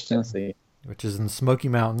Forge, Tennessee, which is in the Smoky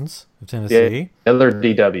Mountains of Tennessee. The other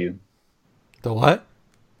DW. The what?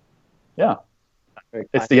 Yeah,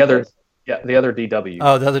 it's the other. Yeah, the other DW.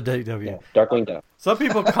 Oh, the other DW. Yeah, Darkwing Duck. Some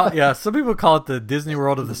people call it the Disney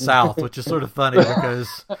World of the South, which is sort of funny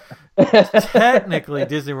because technically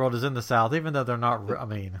Disney World is in the South, even though they're not. I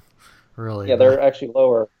mean, really. Yeah, they're actually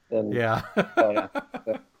lower than. Yeah.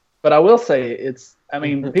 But I will say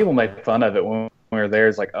people make fun of it when we're there.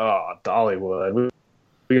 It's like, oh, Dollywood.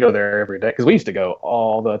 We go there every day because we used to go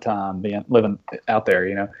all the time, living out there,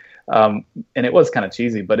 and it was kind of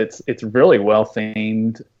cheesy, but it's really well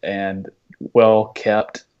themed and well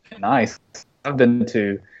kept and nice. I've been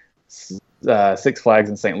to Six Flags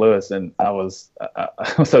in St. Louis, and I was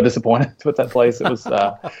so disappointed with that place. It was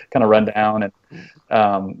kind of run down, and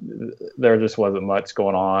there just wasn't much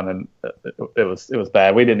going on, and it was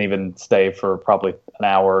bad. We didn't even stay for probably an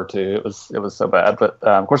hour or two. It was so bad. But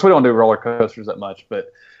of course, we don't do roller coasters that much,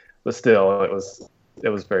 but still, it was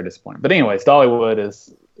very disappointing. But anyways, Dollywood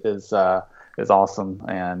is awesome,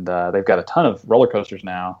 and they've got a ton of roller coasters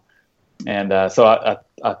now. And so I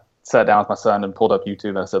sat down with my son and pulled up YouTube,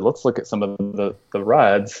 and I said, let's look at some of the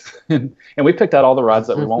rides. and we picked out all the rides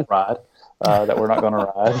that we won't ride, that we're not going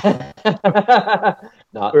to ride.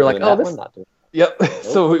 We were like, oh, this. Yep. Nope.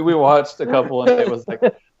 So we watched a couple, and it was like,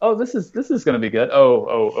 oh, this is going to be good.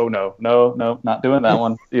 Oh, no, not doing that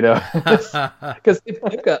one. Because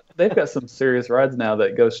they've got some serious rides now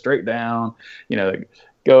that go straight down.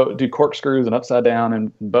 Go do corkscrews and upside down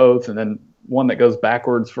and both, and then one that goes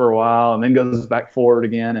backwards for a while and then goes back forward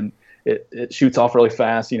again, and it shoots off really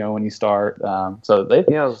fast, when you start. So they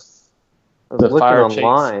I was looking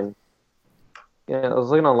online. Yeah, I was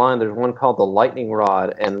looking online. There's one called the Lightning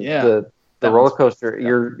Rod, and the roller coaster.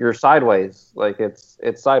 You're sideways, like it's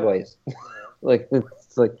sideways, like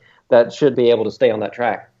it's like that should be able to stay on that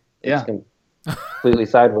track. It's completely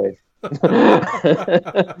sideways.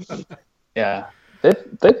 Yeah.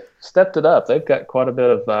 They've stepped it up. They've got quite a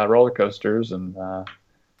bit of roller coasters, and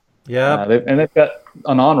they've got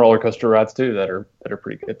non-roller coaster rides too that are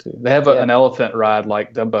pretty good too. They have an elephant ride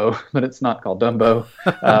like Dumbo, but it's not called Dumbo.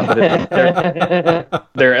 But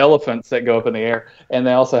they're elephants that go up in the air, and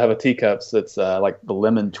they also have a teacups that's like the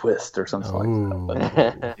lemon twist or something like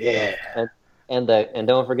that. Yeah, and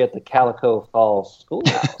don't forget the Calico Falls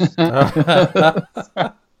Schoolhouse.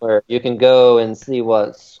 You can go and see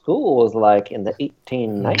what school was like in the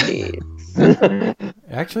 1890s.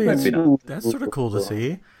 Actually, that's sort of cool to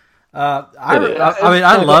see.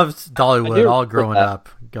 I loved Dollywood all growing up,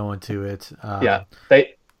 going to it.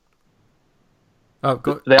 They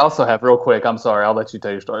also have, real quick, I'm sorry, I'll let you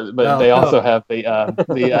tell your story, but they also have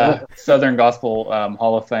the Southern Gospel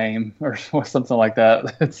Hall of Fame or something like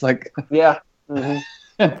that. It's like,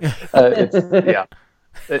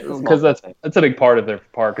 because that's a big part of their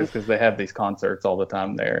park, is because they have these concerts all the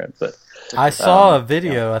time there. But I saw a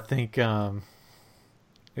video. I think it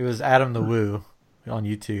was Adam the Woo on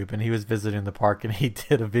YouTube, and he was visiting the park, and he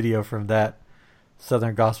did a video from that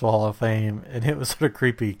Southern Gospel Hall of Fame, and it was sort of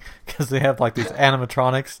creepy because they have like these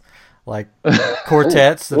animatronics, like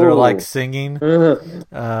quartets that are like singing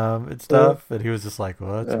and stuff, and he was just like,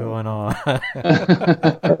 "What's going on?"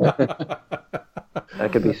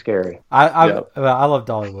 That could be scary. I love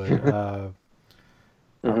Dollywood.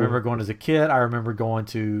 I remember going as a kid. I remember going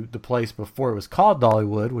to the place before it was called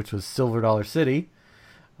Dollywood, which was Silver Dollar City.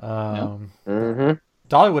 Dollywood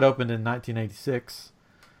opened in 1986.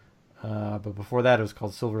 But before that, it was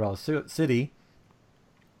called Silver Dollar City,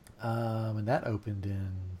 and that opened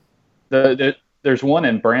in. There's one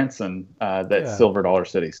in Branson that's Silver Dollar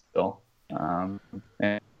City still, and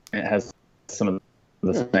it has some of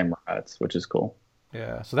the same rides, which is cool.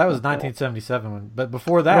 Yeah, so that was 1977. But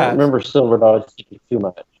before that, I don't remember Silver Dollar City too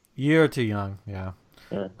much. You're too young. Yeah.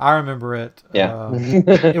 I remember it. Yeah,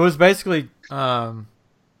 it was basically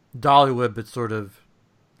Dollywood, but sort of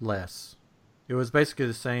less. It was basically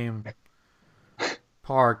the same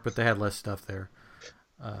park, but they had less stuff there.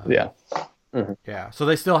 Yeah. So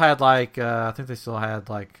they still had like I think they still had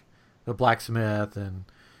like the blacksmith and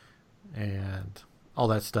all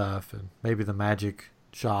that stuff, and maybe the magic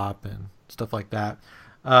shop and stuff like that.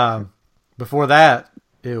 Before that,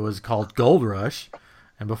 it was called Gold Rush,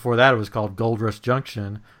 and before that, it was called Gold Rush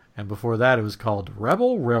Junction, and before that, it was called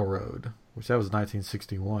Rebel Railroad, which that was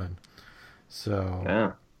 1961. So.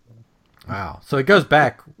 Yeah. Wow. So it goes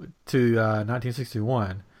back to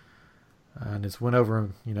 1961, and it's went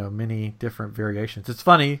over, many different variations. It's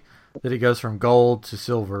funny that it goes from gold to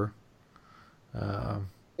silver. To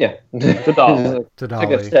Dolly.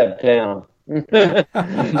 Take a step down.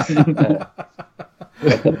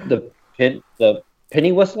 the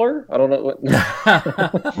penny whistler? I don't know what.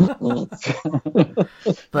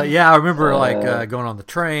 But yeah, I remember going on the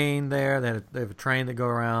train there. They have a train that go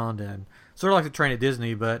around, and sort of like the train at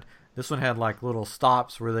Disney, but this one had like little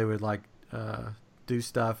stops where they would like do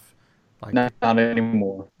stuff. Like not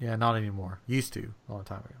anymore. Yeah, not anymore. Used to a long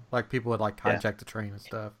time ago. Like people would like hijack the train and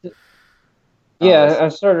stuff. Yeah,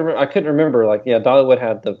 I couldn't remember. Dollywood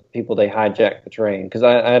had the people they hijacked the train, because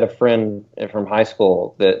I had a friend from high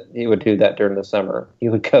school that he would do that during the summer. He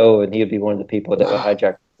would go and he would be one of the people that would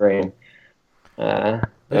hijack the train. They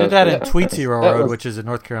did that in Tweetsy Road, which is in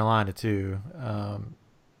North Carolina too.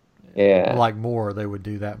 Like more, they would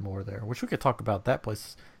do that more there, which we could talk about that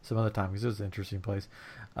place some other time because it was an interesting place.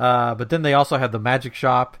 But then they also had the magic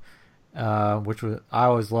shop, which I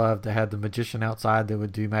always loved. They had the magician outside that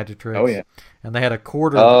would do magic tricks. Oh yeah, and they had a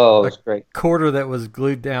quarter. Oh, that's great. Quarter that was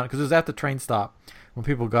glued down because it was at the train stop when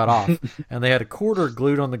people got off, and they had a quarter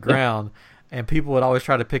glued on the ground, and people would always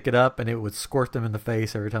try to pick it up, and it would squirt them in the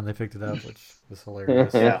face every time they picked it up, which was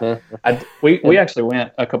hilarious. Yeah, we actually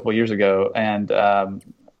went a couple of years ago, and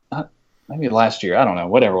maybe last year, I don't know,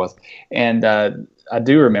 whatever it was. And I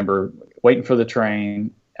do remember waiting for the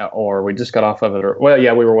train, or we just got off of it.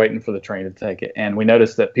 We were waiting for the train to take it. And we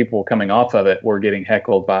noticed that people coming off of it were getting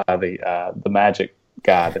heckled by the magic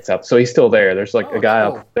guy that's out. So he's still there. There's like a guy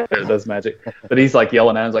up there that does magic. But he's like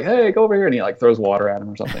yelling at him, like, hey, go over here. And he like throws water at him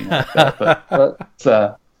or something like that.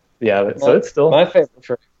 So it's still. My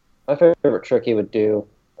favorite trick he would do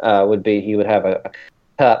would be he would have a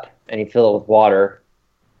cup and he'd fill it with water.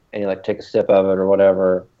 And you take a sip of it or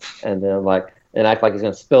whatever, and then and act like he's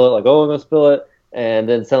gonna spill it, like, oh, I'm gonna spill it, and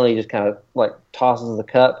then suddenly he just kind of tosses the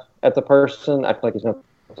cup at the person, act like he's gonna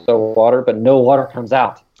throw water, but no water comes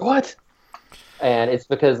out. What? And it's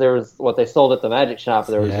because there was what they sold at the magic shop.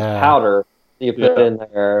 There was this powder that you put in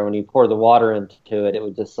there, and when you pour the water into it, it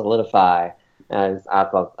would just solidify. And I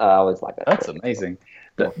always liked that. That's trick. Amazing.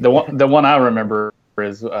 The one I remember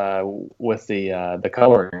is with the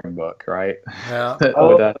coloring book, right? Yeah.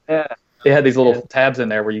 It had these little tabs in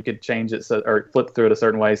there where you could change it or flip through it a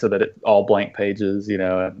certain way so that it's all blank pages,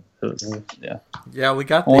 And it was, Yeah, we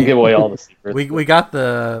got. I won't give away all the secrets. We got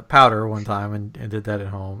the powder one time and did that at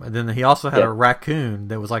home, and then he also had a raccoon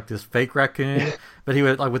that was like this fake raccoon, but he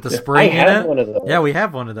would with the spring in it. One of those. Yeah, we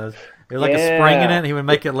have one of those. It was like a spring in it. And he would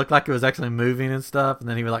make it look like it was actually moving and stuff, and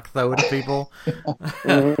then he would like throw it at people.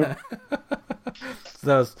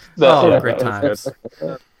 Those great times.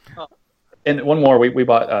 And one more, we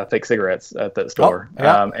bought fake cigarettes at the store,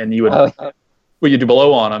 and you would you'd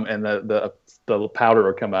blow on them, and the powder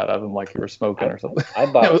would come out of them like you were smoking or something. I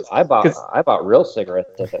bought real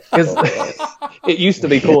cigarettes at that store. It used to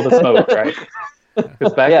be cool to smoke, right?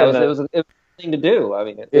 Because back it was a thing to do. I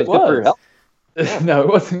mean, it was good for your health. Yeah. No, it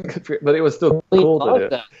wasn't good for you, but it was still cool to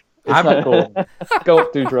do. It's not cool. Go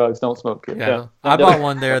do drugs, don't smoke. Yeah. I bought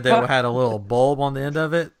one there that had a little bulb on the end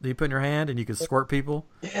of it that you put in your hand and you could squirt people.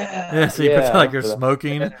 Yeah. So you pretend like you're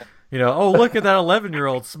smoking. You know, oh, look at that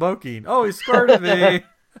 11-year-old smoking. Oh, he squirted me.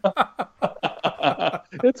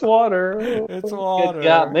 It's water. It's water. It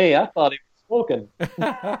got me. I thought he was smoking.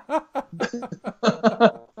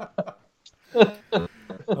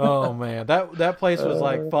 Oh man, that place was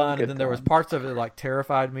like fun, and then there was parts of it that like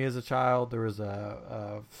terrified me as a child. There was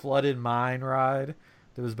a flooded mine ride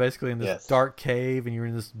that was basically in this dark cave, and you were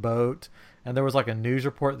in this boat, and there was like a news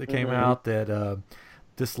report that came out that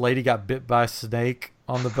this lady got bit by a snake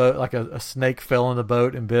on the boat, like a snake fell in the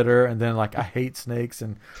boat and bit her, and then like I hate snakes,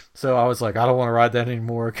 and so I was like, I don't want to ride that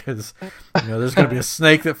anymore because there's going to be a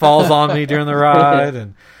snake that falls on me during the ride,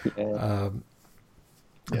 and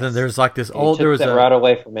then there's like this old. There was that ride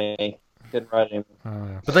away from me. Couldn't ride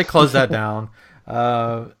anymore. But they closed that down.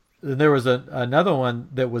 Then there was another one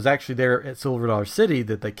that was actually there at Silver Dollar City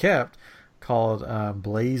that they kept called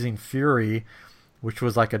Blazing Fury, which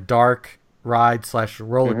was like a dark ride /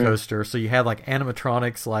 roller coaster. So you had like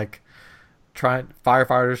animatronics, like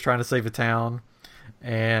firefighters trying to save a town,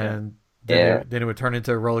 and then it would turn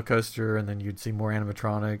into a roller coaster, and then you'd see more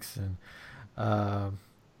animatronics. And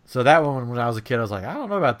so that one, when I was a kid, I was like, I don't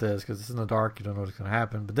know about this because it's in the dark. You don't know what's going to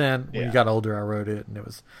happen. But then when you got older, I rode it, and it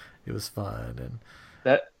was fun.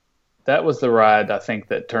 And that was the ride I think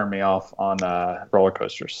that turned me off on roller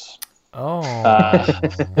coasters. Oh,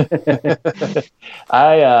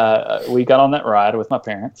 we got on that ride with my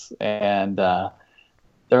parents, and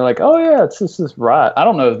they're like, "Oh yeah, it's just this ride." I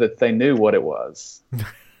don't know that they knew what it was,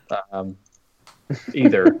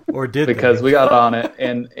 either, or did because we got on it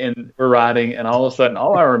and we're riding, and all of a sudden,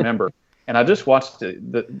 all I remember, and I just watched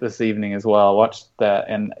it this evening as well. I watched that,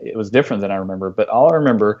 and it was different than I remember. But all I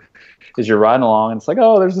remember is you're riding along, and it's like,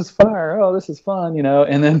 oh, there's this fire. Oh, this is fun,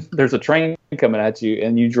 and then there's a train coming at you,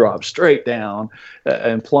 and you drop straight down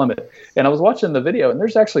and plummet. And I was watching the video, and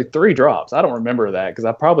there's actually 3 drops. I don't remember that because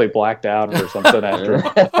I probably blacked out or something after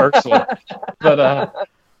the first one. But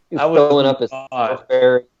I was filling up his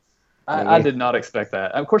ferry. I did not expect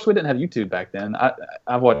that. Of course, we didn't have YouTube back then.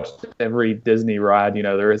 I've watched every Disney ride.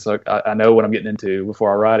 There is I know what I'm getting into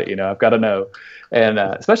before I ride it. I've got to know, and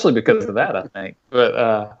especially because of that, I think.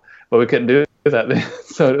 But we couldn't do that then.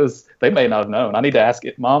 So they may not have known. I need to ask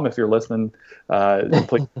it, Mom, if you're listening.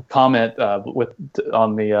 Please comment on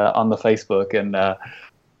the Facebook and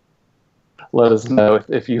let us know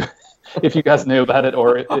if you guys knew about it,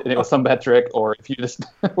 or it was some bad trick, or if you just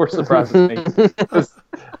were surprised with me.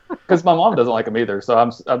 Because my mom doesn't like them either, so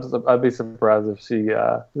I'd be surprised if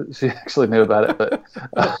she actually knew about it. But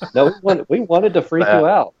no, we wanted to freak you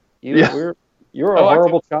out. You're a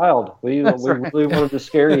horrible child. We really wanted to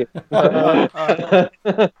scare you. We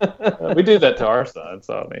do that to our son,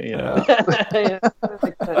 so I mean,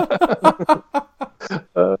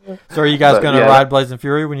 So are you guys going to ride Blazing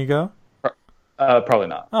Fury when you go? Probably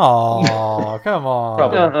not. Oh, come on.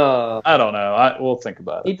 Probably not. I don't know. We'll think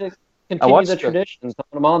about it. Need to continue the tradition,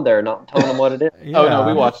 throwing them on there, not telling them what it is. Yeah. Oh no,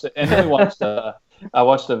 we watched it, and then we watched. I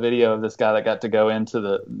watched a video of this guy that got to go into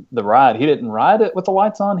the ride. He didn't ride it with the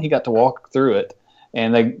lights on. He got to walk through it,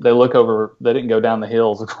 and they look over. They didn't go down the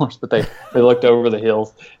hills, of course, but they looked over the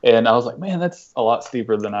hills, and I was like, man, that's a lot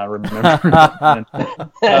steeper than I remember.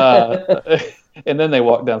 And then they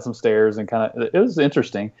walked down some stairs, and it was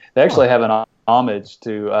interesting. They actually have an homage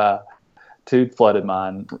to Flooded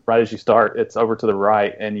Mine. Right as you start, it's over to the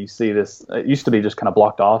right, and you see this. It used to be just kind of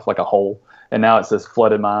blocked off like a hole, and now it says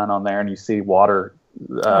Flooded Mine on there, and you see water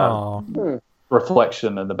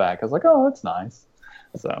reflection in the back. I was like, oh, that's nice.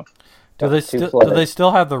 So, do they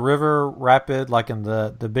still have the river rapid, like in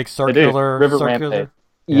the big circular river circular?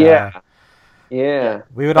 rampage? Yeah.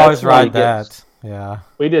 We would always ride that. Yeah,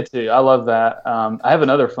 we did too. I love that. I have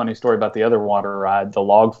another funny story about the other water ride, the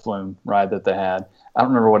log flume ride that they had. I don't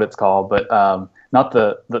remember what it's called, but not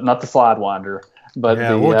the Slidewinder. But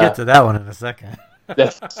we'll get to that one in a second.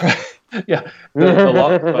 That's right. Yeah,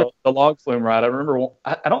 the log flume ride. I remember.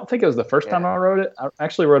 I don't think it was the first time I rode it. I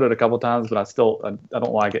actually rode it a couple times, but I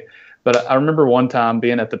don't like it. But I remember one time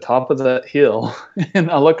being at the top of the hill, and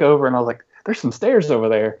I look over and I was like, there's some stairs over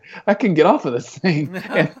there. I can get off of this thing.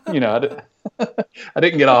 And, I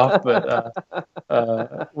didn't get off, but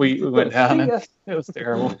we went down and it was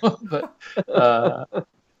terrible. But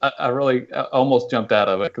I really almost jumped out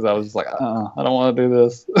of it because I was just like, I don't want to do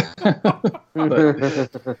this.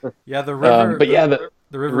 But, yeah, the river.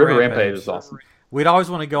 The river rampage is awesome. We'd always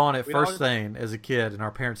want to go on it first thing as a kid, and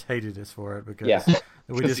our parents hated us for it because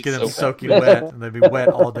we just get them soaking wet, and they'd be wet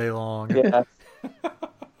all day long. Yeah.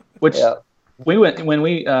 We went when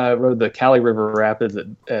we rode the Cali River Rapids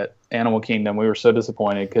at Animal Kingdom. We were so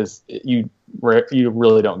disappointed because you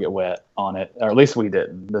really don't get wet on it, or at least we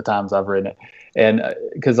didn't. The times I've ridden it, and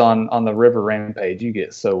because on the River Rampage you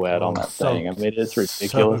get so wet on that thing. I mean, it's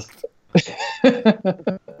ridiculous.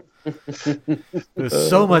 It was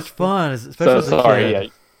so much fun, especially as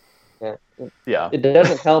a kid. Yeah. It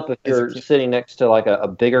doesn't help if you're sitting next to like a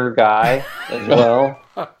bigger guy as well,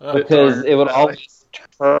 because it would always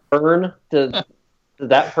turn to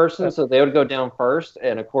that person, so they would go down first,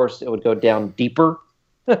 and of course it would go down deeper.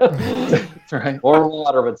 Right. Or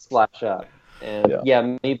water would splash up.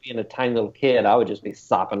 And me being a tiny little kid, I would just be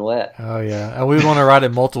sopping wet. Oh yeah, and we want to ride it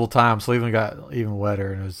multiple times, so we even got even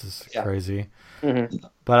wetter, and it was just crazy. Mm-hmm.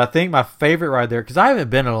 But I think my favorite ride there, because I haven't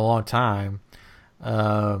been in a long time,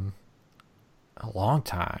 so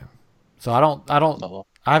I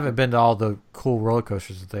haven't been to all the cool roller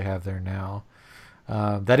coasters that they have there now.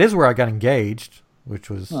 That is where I got engaged,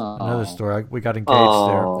 which was another story. We got engaged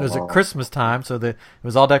there. It was at Christmas time, so it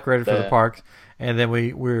was all decorated for the parks. And then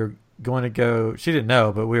we were going to go. She didn't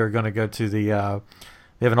know, but we were going to go to the.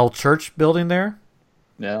 They have an old church building there.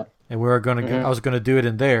 Yeah. And we were going to. I was going to do it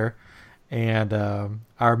in there, and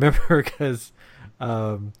I remember because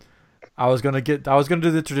I was going to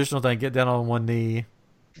do the traditional thing, get down on one knee,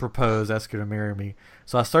 propose, ask her to marry me.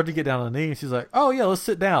 So I started to get down on the knee, and she's like, "Oh yeah, let's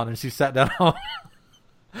sit down." And she sat down on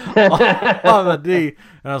the knee,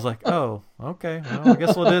 and I was like, "Oh, okay. Well, I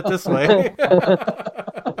guess we'll do it this way."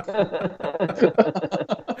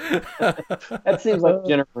 That seems like a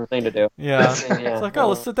Jennifer thing to do. Yeah. It's like, "Oh,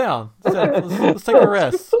 let's sit down. Let's take a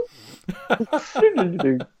rest."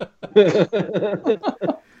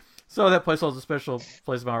 So that place holds a special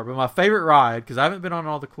place in my heart. But my favorite ride, because I haven't been on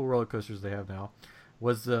all the cool roller coasters they have now,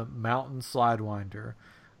 was the Mountain Slidewinder.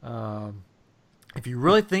 If you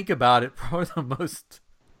really think about it, probably the most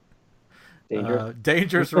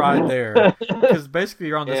dangerous ride there, because basically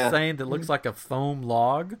you're on this thing that looks like a foam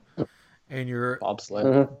log, and you're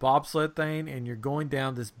bobsled thing, and you're going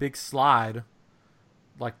down this big slide,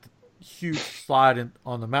 like huge slide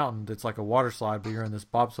on the mountain that's like a water slide, but you're in this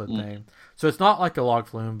bobsled thing. So it's not like a log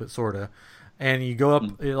flume, but sort of. And you go up,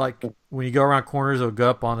 like when you go around corners, it'll go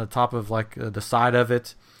up on the top of like the side of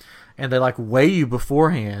it, and they like weigh you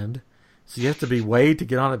beforehand. So you have to be weighed to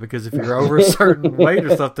get on it, because if you're over a certain weight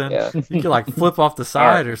or something, you can like flip off the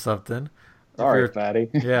side or something. Sorry, fatty.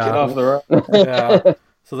 Yeah. Get off the road. Yeah.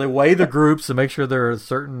 So they weigh the groups to make sure they're a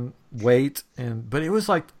certain weight, but it was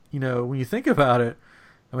like, when you think about it,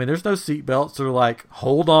 I mean, there's no seat belts. So they're like,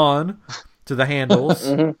 hold on to the handles.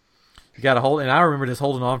 You got to hold, and I remember just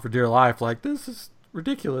holding on for dear life, like, this is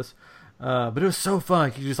ridiculous. But it was so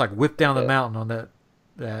fun. You just like whip down the mountain on that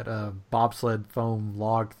bobsled foam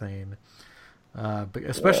log thing. But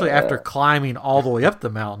especially after climbing all the way up the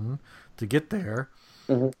mountain to get there,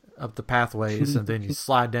 up the pathways, and then you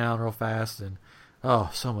slide down real fast, and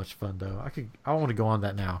so much fun though. I want to go on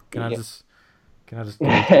that now. Can I just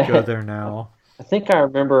go there now? I think I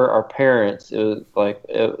remember our parents. It was like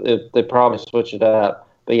they probably switched it up,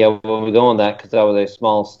 but yeah, when we go on that, because I was a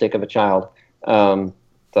small stick of a child,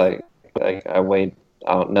 like I weighed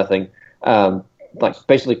nothing, like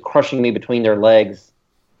basically crushing me between their legs,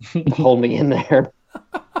 hold me in there.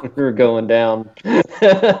 We were going down because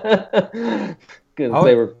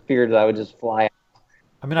they were feared that I would just fly out.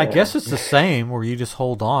 I mean, I guess it's the same where you just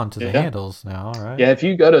hold on to the handles now, right? Yeah, if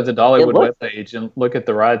you go to the Dollywood webpage and look at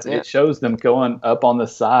the rides, it shows them going up on the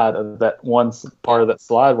side of that one part of that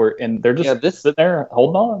slide and they're just sitting there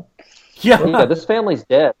holding on. Yeah, this family's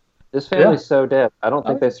dead. This family's so dead. I don't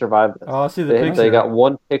think they survived this. Oh, I see the picture. They got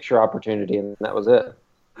one picture opportunity, and that was it.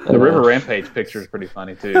 The River Rampage picture is pretty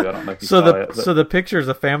funny, too. I don't know if you saw it. So the picture is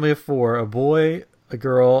a family of four, a boy, a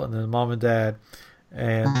girl, and then mom and dad.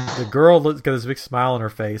 And the girl got this big smile on her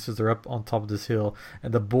face as they're up on top of this hill,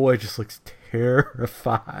 and the boy just looks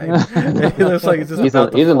terrified. And he looks like he's just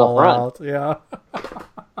about to fall out. Yeah,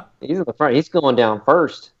 he's in the front. He's going down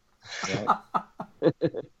first. Yeah.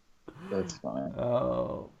 That's funny.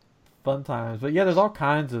 Oh, fun times. But yeah, there's all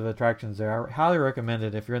kinds of attractions there. I highly recommend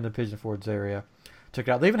it if you're in the Pigeon Forge area. Check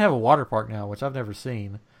it out. They even have a water park now, which I've never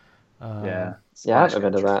seen. I haven't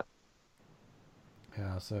been to that.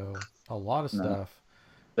 Yeah, so A lot of stuff.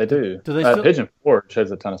 They do. Do they still... Pigeon Forge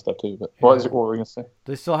has a ton of stuff too. But what were we gonna say?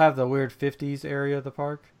 They still have the weird 50s area of the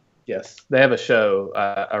park? Yes, they have a show.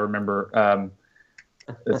 I remember.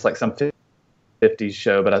 It's like some 50s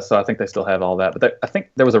show, but I think they still have all that. But I think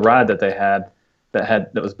there was a ride that they had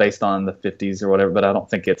that was based on the 50s or whatever. But I don't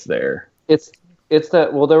think it's there. It's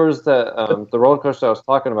that. Well, there was the roller coaster I was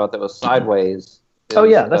talking about that was sideways. Oh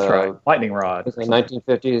yeah, that's right. Lightning Rod. It's a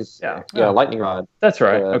 1950s. Yeah, Lightning Rod. That's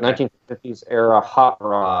right. Okay. 1950s era hot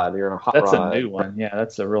rod. You're in a hot rod. That's a new one. Yeah,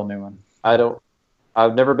 that's a real new one.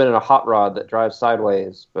 I've never been in a hot rod that drives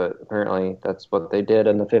sideways, but apparently that's what they did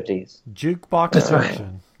in the 50s. Jukebox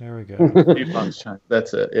Junction. There we go. Jukebox Junction.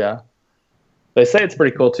 That's it. Yeah. They say it's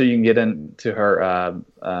pretty cool too. You can get into her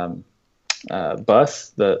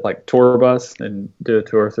bus, the like tour bus, and do a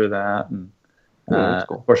tour through that, and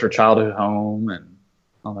cool. Of course her childhood home and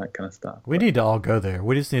all that kind of stuff. We need to all go there.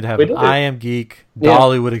 We just need to have an I Am Geek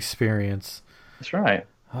Dollywood experience. That's right.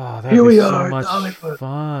 Oh, that'd be so much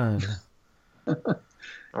fun. All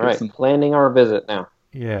right, planning our visit now.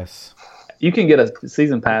 Yes. You can get a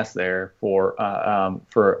season pass there for a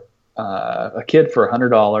kid for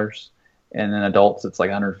 $100, and then adults it's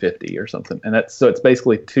like $150 or something. And so it's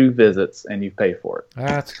basically 2 visits, and you pay for it.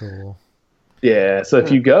 That's cool. Yeah, so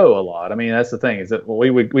if you go a lot, I mean, that's the thing is that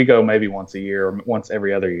we go maybe once a year or once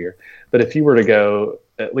every other year. But if you were to go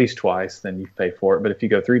at least twice, then you pay for it. But if you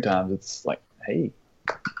go 3 times, it's like, hey,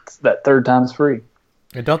 that 3rd time's free.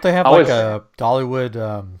 And don't they have like a Dollywood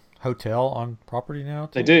hotel on property now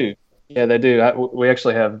too? They do. Yeah, they do. We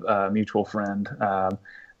actually have a mutual friend, the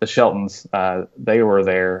Sheltons. They were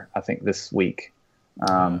there, I think, this week.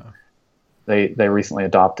 They recently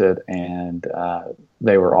adopted, and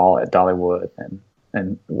they were all at Dollywood,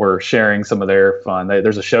 and we're sharing some of their fun.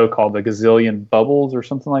 There's a show called the Gazillion Bubbles or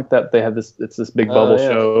something like that. They have this. It's this big bubble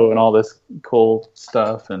show and all this cool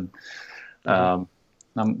stuff, and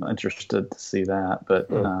I'm interested to see that. But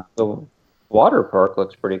the water park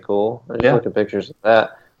looks pretty cool. I just looked at pictures of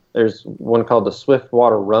that. There's one called the Swift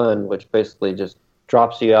Water Run, which basically just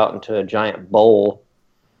drops you out into a giant bowl.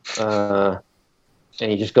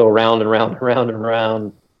 And you just go around and round and round and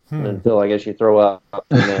round until I guess you throw up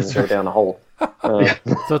and then go down a hole. So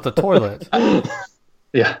it's a toilet.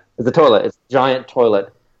 Yeah. It's a toilet. It's a giant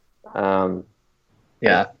toilet.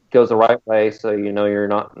 It goes the right way, so you know you're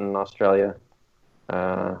not in Australia.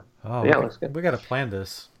 It looks good. We got to plan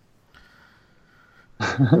this.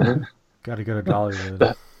 Got to go to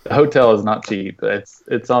Dollywood. The hotel is not cheap.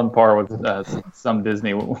 It's on par with some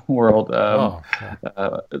Disney World.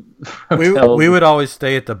 We would always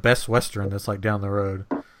stay at the Best Western that's like down the road.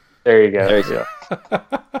 There you go.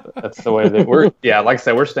 That's the way that we're. Yeah, like I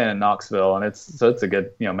said, we're staying in Knoxville, and it's a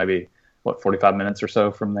good, maybe 45 minutes or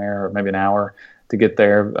so from there, or maybe an hour to get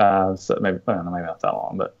there. So maybe I don't know, maybe not that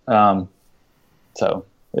long, but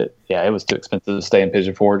it was too expensive to stay in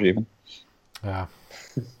Pigeon Forge even. Yeah.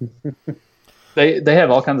 They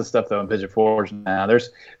have all kinds of stuff though in Pigeon Forge now. There's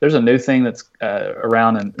a new thing that's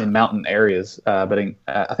around in mountain areas, but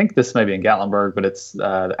I think this may be in Gatlinburg, but it's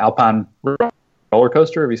the Alpine roller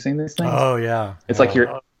coaster. Have you seen these things? Oh yeah. It's like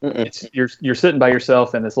you're sitting by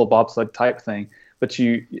yourself in this little bobsled type thing, but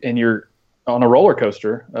you're on a roller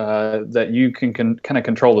coaster that you can kind of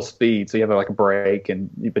control the speed. So you have like a brake,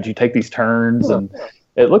 but you take these turns, and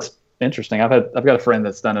it looks interesting. I've got a friend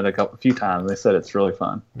that's done it a few times. They said it's really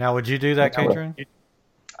fun. Now, would you do that, Katrin?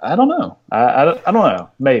 I don't know. I don't know.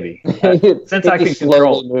 Maybe since I can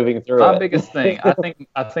control moving through my biggest thing.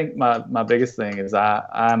 I think my biggest thing is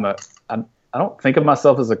I don't think of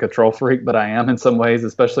myself as a control freak, but I am in some ways,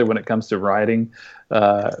 especially when it comes to riding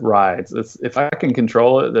rides. If I can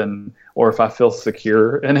control it, or if I feel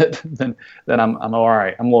secure in it, then I'm all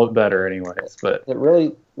right. I'm a little better, anyways. But it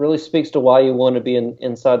really speaks to why you want to be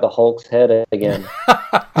inside the Hulk's head again.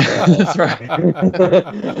 That's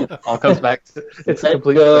right. All comes back to it's a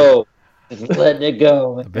complete go. Letting it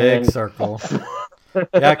go. A big circle.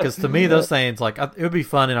 Yeah, because to me, those things, like, it would be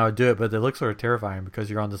fun and I would do it, but they look sort of terrifying because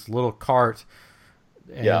you're on this little cart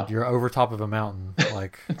and you're over top of a mountain.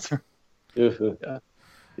 Like, yeah. So,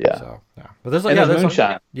 yeah. But there's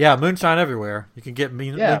moonshine. Moonshine everywhere. You can get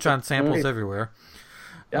moonshine samples everywhere.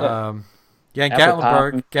 Yeah. In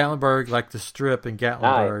Gatlinburg, like the strip in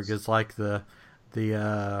Gatlinburg is like the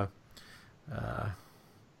that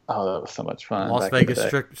was so much fun. Las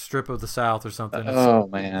Vegas strip of the South or something.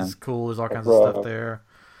 Man, it's cool. There's all kinds of stuff there.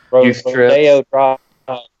 Rodeo Drive,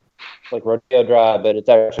 like Rodeo Drive, but it's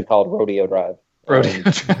actually called Rodeo Drive. Rodeo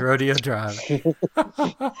Drive. Rodeo Drive.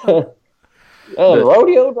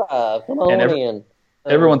 Come on in.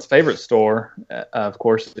 Everyone's favorite store, of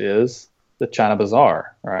course, is the China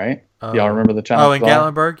Bazaar, right? Y'all remember the China Bazaar? Oh, in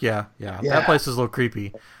Gatlinburg? Yeah. That place is a little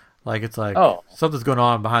creepy. Like, it's like, something's going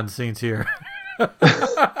on behind the scenes here. we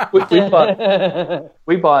bought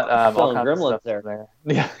all kinds of stuff there.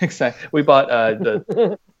 Yeah, exactly. We bought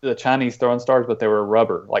the Chinese throwing stars, but they were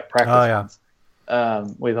rubber, like practice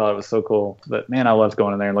ones. We thought it was so cool. But man, I loved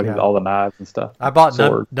going in there and looking at all the knives and stuff. I bought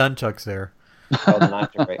nunchucks there. Oh, the knives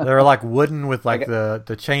are great. They were like wooden with like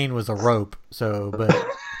the chain was a rope. So, but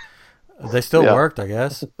they still worked, I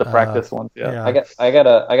guess. The practice ones. Yeah. I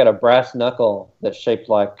got a brass knuckle that's shaped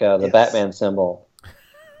like the Batman symbol.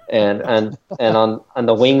 And on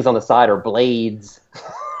the wings on the side are blades.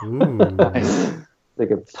 Ooh. Nice. They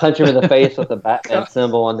could punch him in the face with the Batman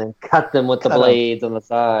symbol and then cut them with the blades on the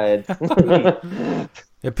side.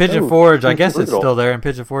 At Pigeon Forge, I guess it's still there. In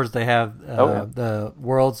Pigeon Forge, they have the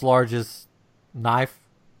world's largest knife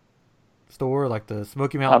store, like the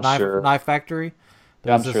Smoky Mountain knife factory.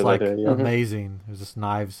 That's just amazing. There's just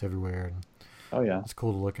knives everywhere. It's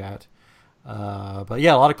cool to look at. But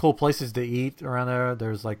yeah, a lot of cool places to eat around there.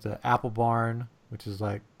 There's like the Apple Barn, which is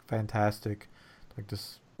like fantastic, like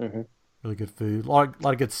just really good food. A lot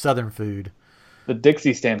of good Southern food. The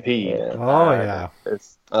Dixie Stampede. Yeah.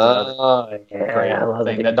 It's great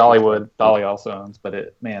thing that Dolly also owns.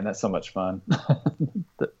 But that's so much fun.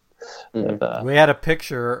 We had a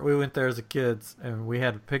picture. We went there as a kids, and we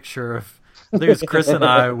had a picture of I think it was Chris and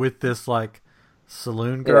I with this like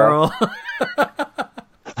saloon girl.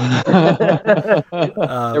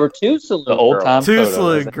 There were two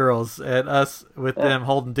saloon girls and us with them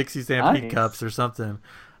holding Dixie Stampede cups or something.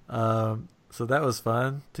 So that was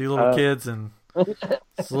fun. Two little kids and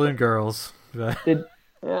saloon girls.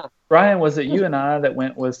 Brian, was it you and I that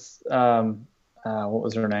went with what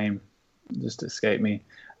was her name? Just escaped me.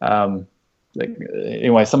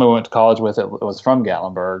 Anyway, somebody we went to college with. It was from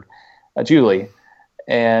Gatlinburg, Julie.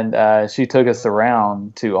 And she took us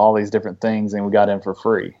around to all these different things, and we got in for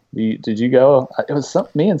free. Did you go? It was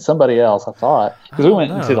me and somebody else, I thought, because we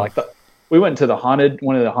went into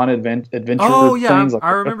one of the haunted adventure. Oh yeah, things.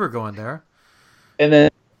 I remember going there. And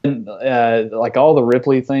then like all the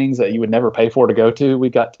Ripley things that you would never pay for to go to, we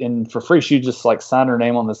got in for free. She just like signed her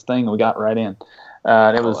name on this thing, and we got right in.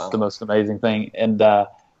 And it was the most amazing thing. And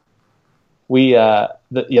that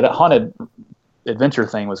haunted adventure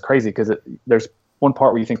thing was crazy because there's one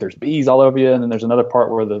part where you think there's bees all over you, and then there's another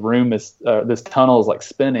part where the room is this tunnel is like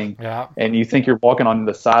spinning, and you think you're walking on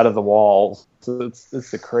the side of the walls. So it's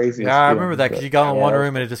the craziest. Yeah, I remember that because you got in one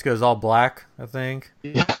room and it just goes all black. I think.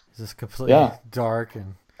 Yeah. It's just completely dark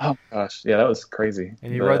and. Oh gosh, yeah, that was crazy.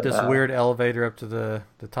 And you rode this weird elevator up to the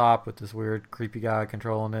top with this weird creepy guy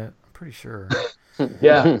controlling it. I'm pretty sure.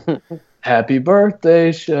 Yeah. Happy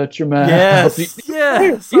birthday, shut your mouth.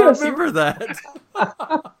 Yes, I remember that.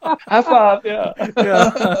 High five, yeah.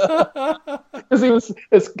 Because he was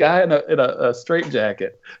this guy in a straight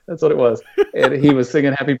jacket. That's what it was. And he was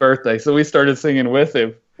singing happy birthday. So we started singing with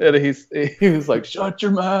him. And he was like, shut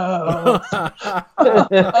your mouth.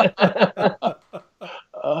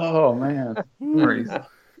 Oh, man.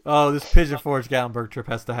 Oh, this Pigeon Forge Gatlinburg trip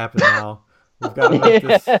has to happen now. We've got to make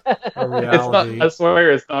this a reality. I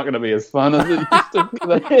swear it's not going to be as fun as it used to be.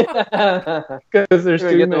 Because there's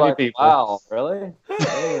too many people. Wow, really?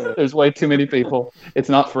 There's way too many people. It's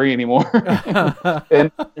not free anymore.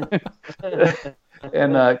 and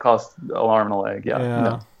it costs an arm and a leg. Yeah.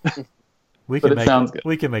 No. We can make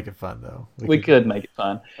it fun, though. We could make it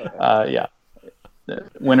fun. Yeah.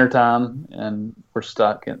 Wintertime, and we're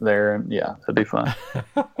stuck in there, and it'd be fun.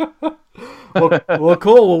 well,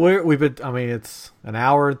 cool. Well, we've been. I mean, it's an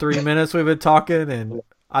hour and 3 minutes we've been talking, and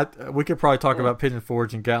we could probably talk about Pigeon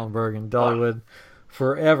Forge and Gatlinburg and Dollywood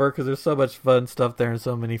forever because there's so much fun stuff there and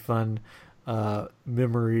so many fun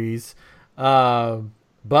memories.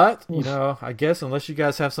 But I guess unless you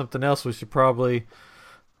guys have something else, we should probably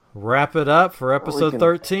wrap it up for episode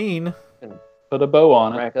 13. Put a bow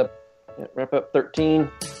on it. Wrap up 13.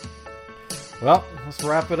 Well, let's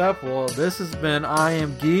wrap it up. Well, this has been I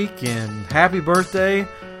Am Geek, and happy birthday.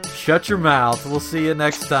 Shut your mouth. We'll see you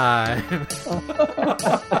next time.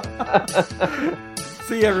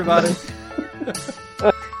 See you, everybody.